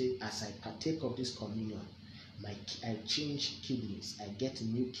you say, as I partake of this communion, I change kidneys. I get a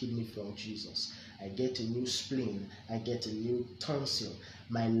new kidney from Jesus. I get a new spleen. I get a new tonsil.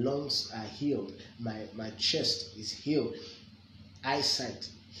 My lungs are healed. My chest is healed. Eyesight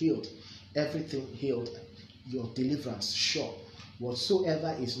healed. Everything healed. Your deliverance sure.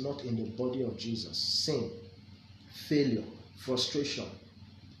 Whatsoever is not in the body of Jesus, sin, failure, frustration,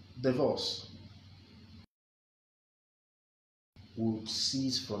 divorce, will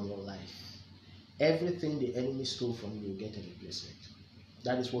cease from your life. Everything the enemy stole from you will get a replacement.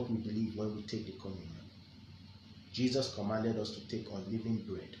 That is what we believe when we take the communion. Jesus commanded us to take unleavened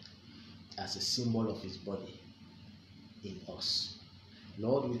bread as a symbol of his body in us.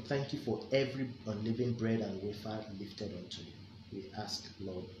 Lord, we thank you for every unleavened bread and wafer lifted unto you. We ask,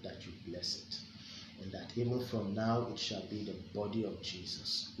 Lord, that you bless it. And that even from now it shall be the body of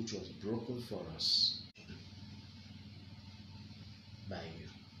Jesus, which was broken for us by you.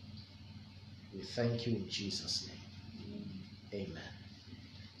 We thank you in Jesus' name. Amen.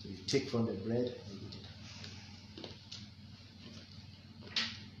 So you take from the bread and eat it.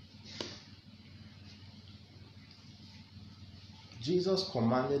 Jesus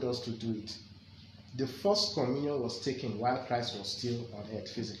commanded us to do it. The first communion was taken while Christ was still on earth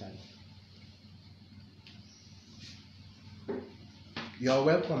physically. You are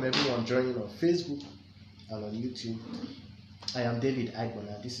welcome, everyone joining on Facebook and on YouTube. I am David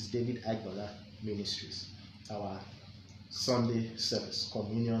Aigbona. This is David Aigbona Ministries, our Sunday service,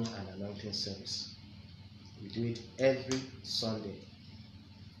 communion and anointing service. We do it every Sunday,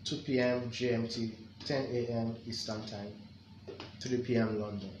 2 p.m. GMT, 10 a.m. Eastern Time, 3 p.m.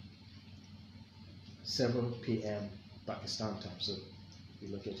 London, 7 p.m. Pakistan time. So you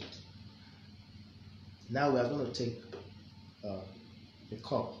look at it. Now we are going to take the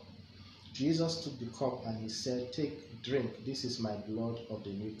cup. Jesus took the cup and he said, "Take, drink. This is my blood of the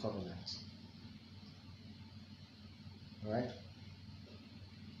new covenant." All right.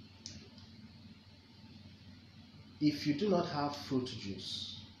 If you do not have fruit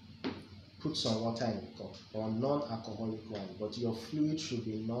juice, put some water in the cup, or non-alcoholic wine, but your fluid should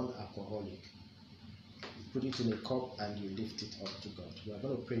be non-alcoholic. You put it in a cup and you lift it up to God. We are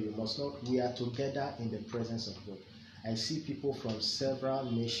going to pray. You must not. We are together in the presence of God. I see people from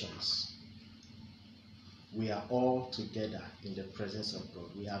several nations. We are all together in the presence of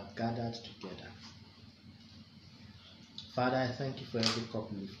God. We have gathered together. Father, I thank you for every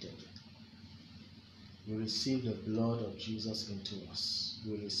cup lifted. We receive the blood of Jesus into us.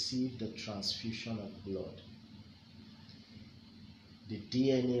 We receive the transfusion of blood. The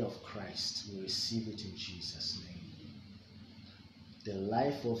DNA of Christ, we receive it in Jesus' name. The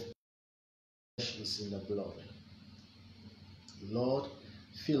life of flesh is in the blood. Lord,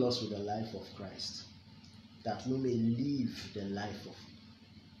 fill us with the life of Christ, that we may live the life of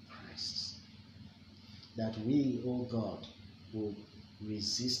Christ. That we, O God, will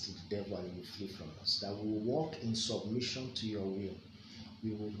resist the devil and he will flee from us. That we will walk in submission to your will.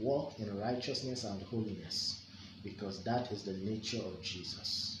 We will walk in righteousness and holiness, because that is the nature of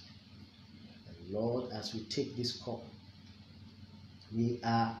Jesus. And Lord, as we take this cup, we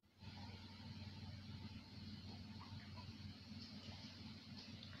are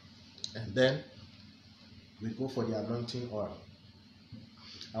and then we go for the anointing oil.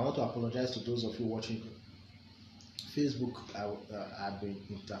 I want to apologize to those of you watching Facebook. I've been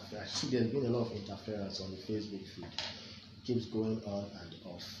interfering. There's been a lot of interference on the Facebook feed. It keeps going on and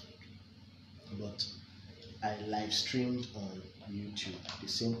off. But I live streamed on YouTube the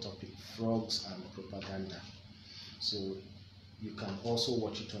same topic, frogs and propaganda. So you can also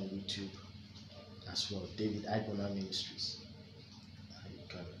watch it on YouTube as well, David Aigbona Ministries. You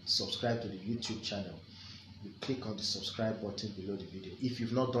can subscribe to the YouTube channel. You click on the subscribe button below the video. If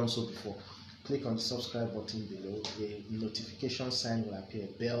you've not done so before, click on the subscribe button below. A notification sign will appear,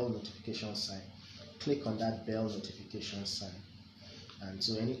 bell notification sign. Click on that bell notification sign. And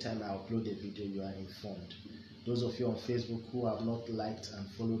so anytime I upload a video, you are informed. Those of you on Facebook who have not liked and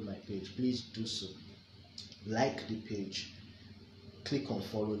followed my page, please do so. Like the page. Click on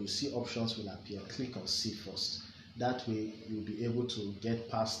follow. You see options will appear. Click on see first. That way you'll be able to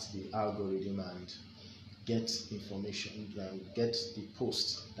get past the algorithm and get information and get the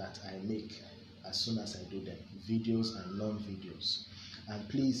posts that I make as soon as I do them, videos and non-videos. And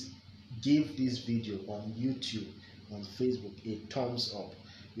please give this video on YouTube, on Facebook, a thumbs up,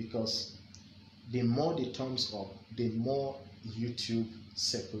 because the more the thumbs up, the more YouTube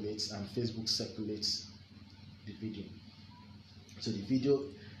circulates and Facebook circulates the video. So the video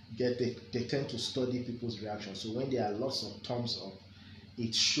they tend to study people's reactions. So when there are lots of thumbs up,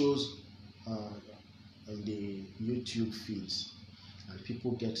 it shows on the YouTube feeds, and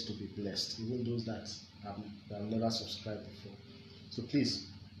people get to be blessed, even those that have never subscribed before. So please,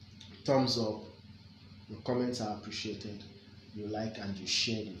 thumbs up. Your comments are appreciated. You like and you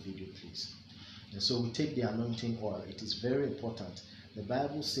share the video, please. And so we take the anointing oil. It is very important. The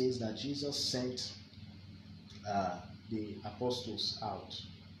Bible says that Jesus sent the apostles out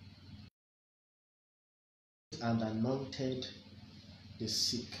and anointed the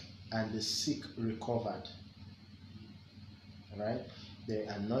sick, and the sick recovered. All right? They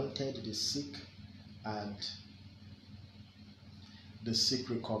anointed the sick and the sick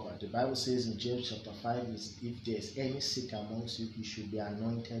recovered. The Bible says in James chapter 5, is if there is any sick amongst you, he should be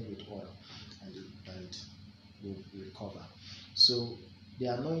anointed with oil and will recover. So the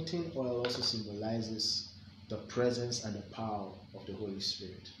anointing oil also symbolizes the presence and the power of the Holy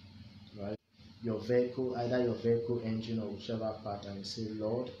Spirit. Right? Your vehicle, either your vehicle engine or whichever part, and you say,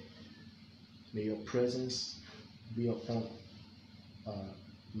 Lord, may your presence be upon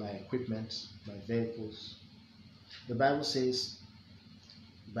my equipment, my vehicles. The Bible says,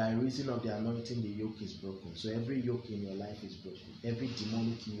 by reason of the anointing, the yoke is broken. So every yoke in your life is broken. Every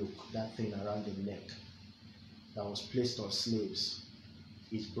demonic yoke, that thing around the neck, that was placed on slaves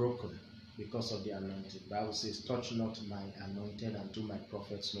is broken because of the anointing. The Bible says, touch not my anointed and do my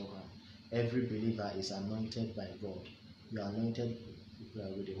prophets no harm. Every believer is anointed by God. You are anointed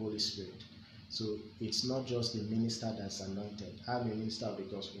with the Holy Spirit. So it's not just the minister that's anointed. I'm a minister of the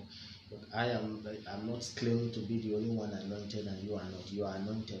gospel, but I'm not claiming to be the only one anointed and you are not. You are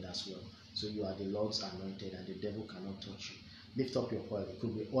anointed as well. So you are the Lord's anointed and the devil cannot touch you. Lift up your oil. It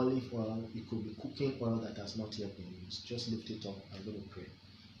could be olive oil, it could be cooking oil that has not yet been used. Just lift it up. I'm going to pray.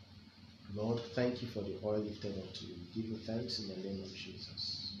 Lord, thank you for the oil lifted unto you. We give you thanks in the name of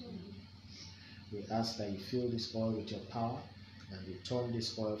Jesus. We ask that you fill this oil with your power and you turn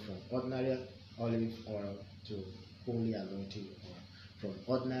this oil from ordinary olive oil to holy anointing oil, from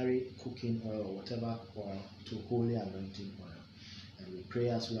ordinary cooking oil or whatever oil to holy anointing oil. And we pray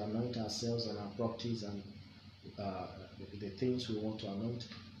as we anoint ourselves and our properties and the things we want to anoint,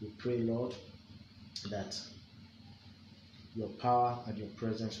 we pray, Lord, that your power and your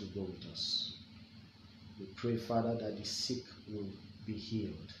presence will go with us. We pray, Father, that the sick will be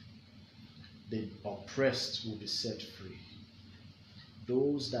healed. The oppressed will be set free.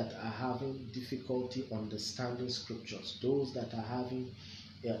 Those that are having difficulty understanding scriptures, those that are having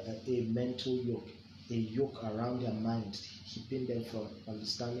a mental yoke, a yoke around their mind, keeping them from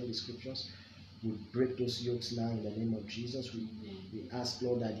understanding the scriptures, we break those yokes now in the name of Jesus. We ask,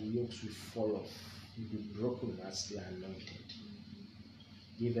 Lord, that the yokes will fall off, will be broken as they are anointed.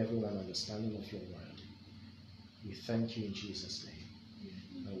 Give everyone understanding of your word. We thank you in Jesus' name.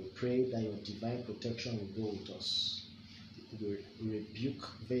 And we pray that your divine protection will go with us. We rebuke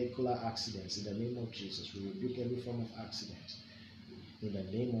vehicular accidents in the name of Jesus. We rebuke every form of accident in the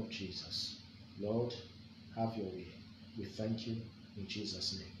name of Jesus. Lord, have your way. We thank you in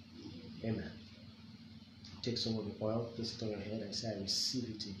Jesus' name. Amen. Take some of the oil, place it on your head and say, I receive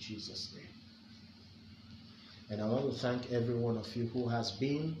it in Jesus' name. And I want to thank every one of you who has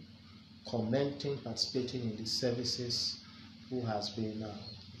been commenting, participating in these services, who has been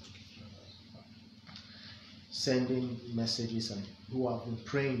sending messages and who have been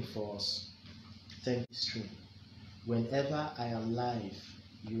praying for us. Thank you, stream. Whenever I am live,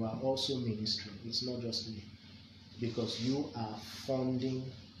 you are also ministering. It's not just me, because you are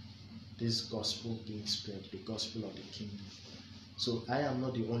funding this gospel being spread, the gospel of the kingdom. So I am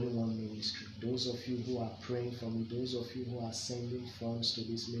not the only one ministering. Those of you who are praying for me, those of you who are sending funds to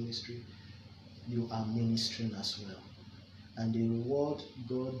this ministry, you are ministering as well. And the reward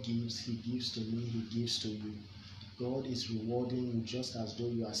God gives, He gives to me, He gives to you. God is rewarding you just as though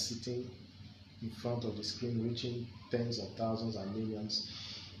you are sitting in front of the screen, reaching tens of thousands and millions.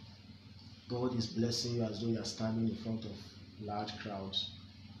 God is blessing you as though you are standing in front of large crowds,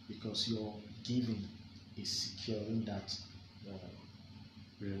 because your giving is securing that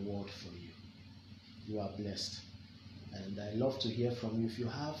reward for you. You are blessed. And I love to hear from you. If you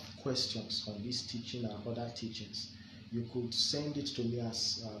have questions on this teaching and other teachings, you could send it to me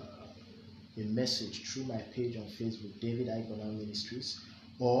as a message through my page on Facebook, David Aigbona Ministries,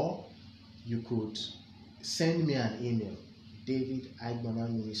 or you could send me an email,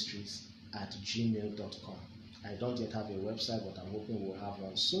 davidaigbonaministries@gmail.com. I don't yet have a website, but I'm hoping we'll have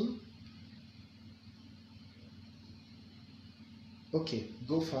one soon. Okay,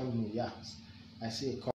 GoFundMe, yeah. I see a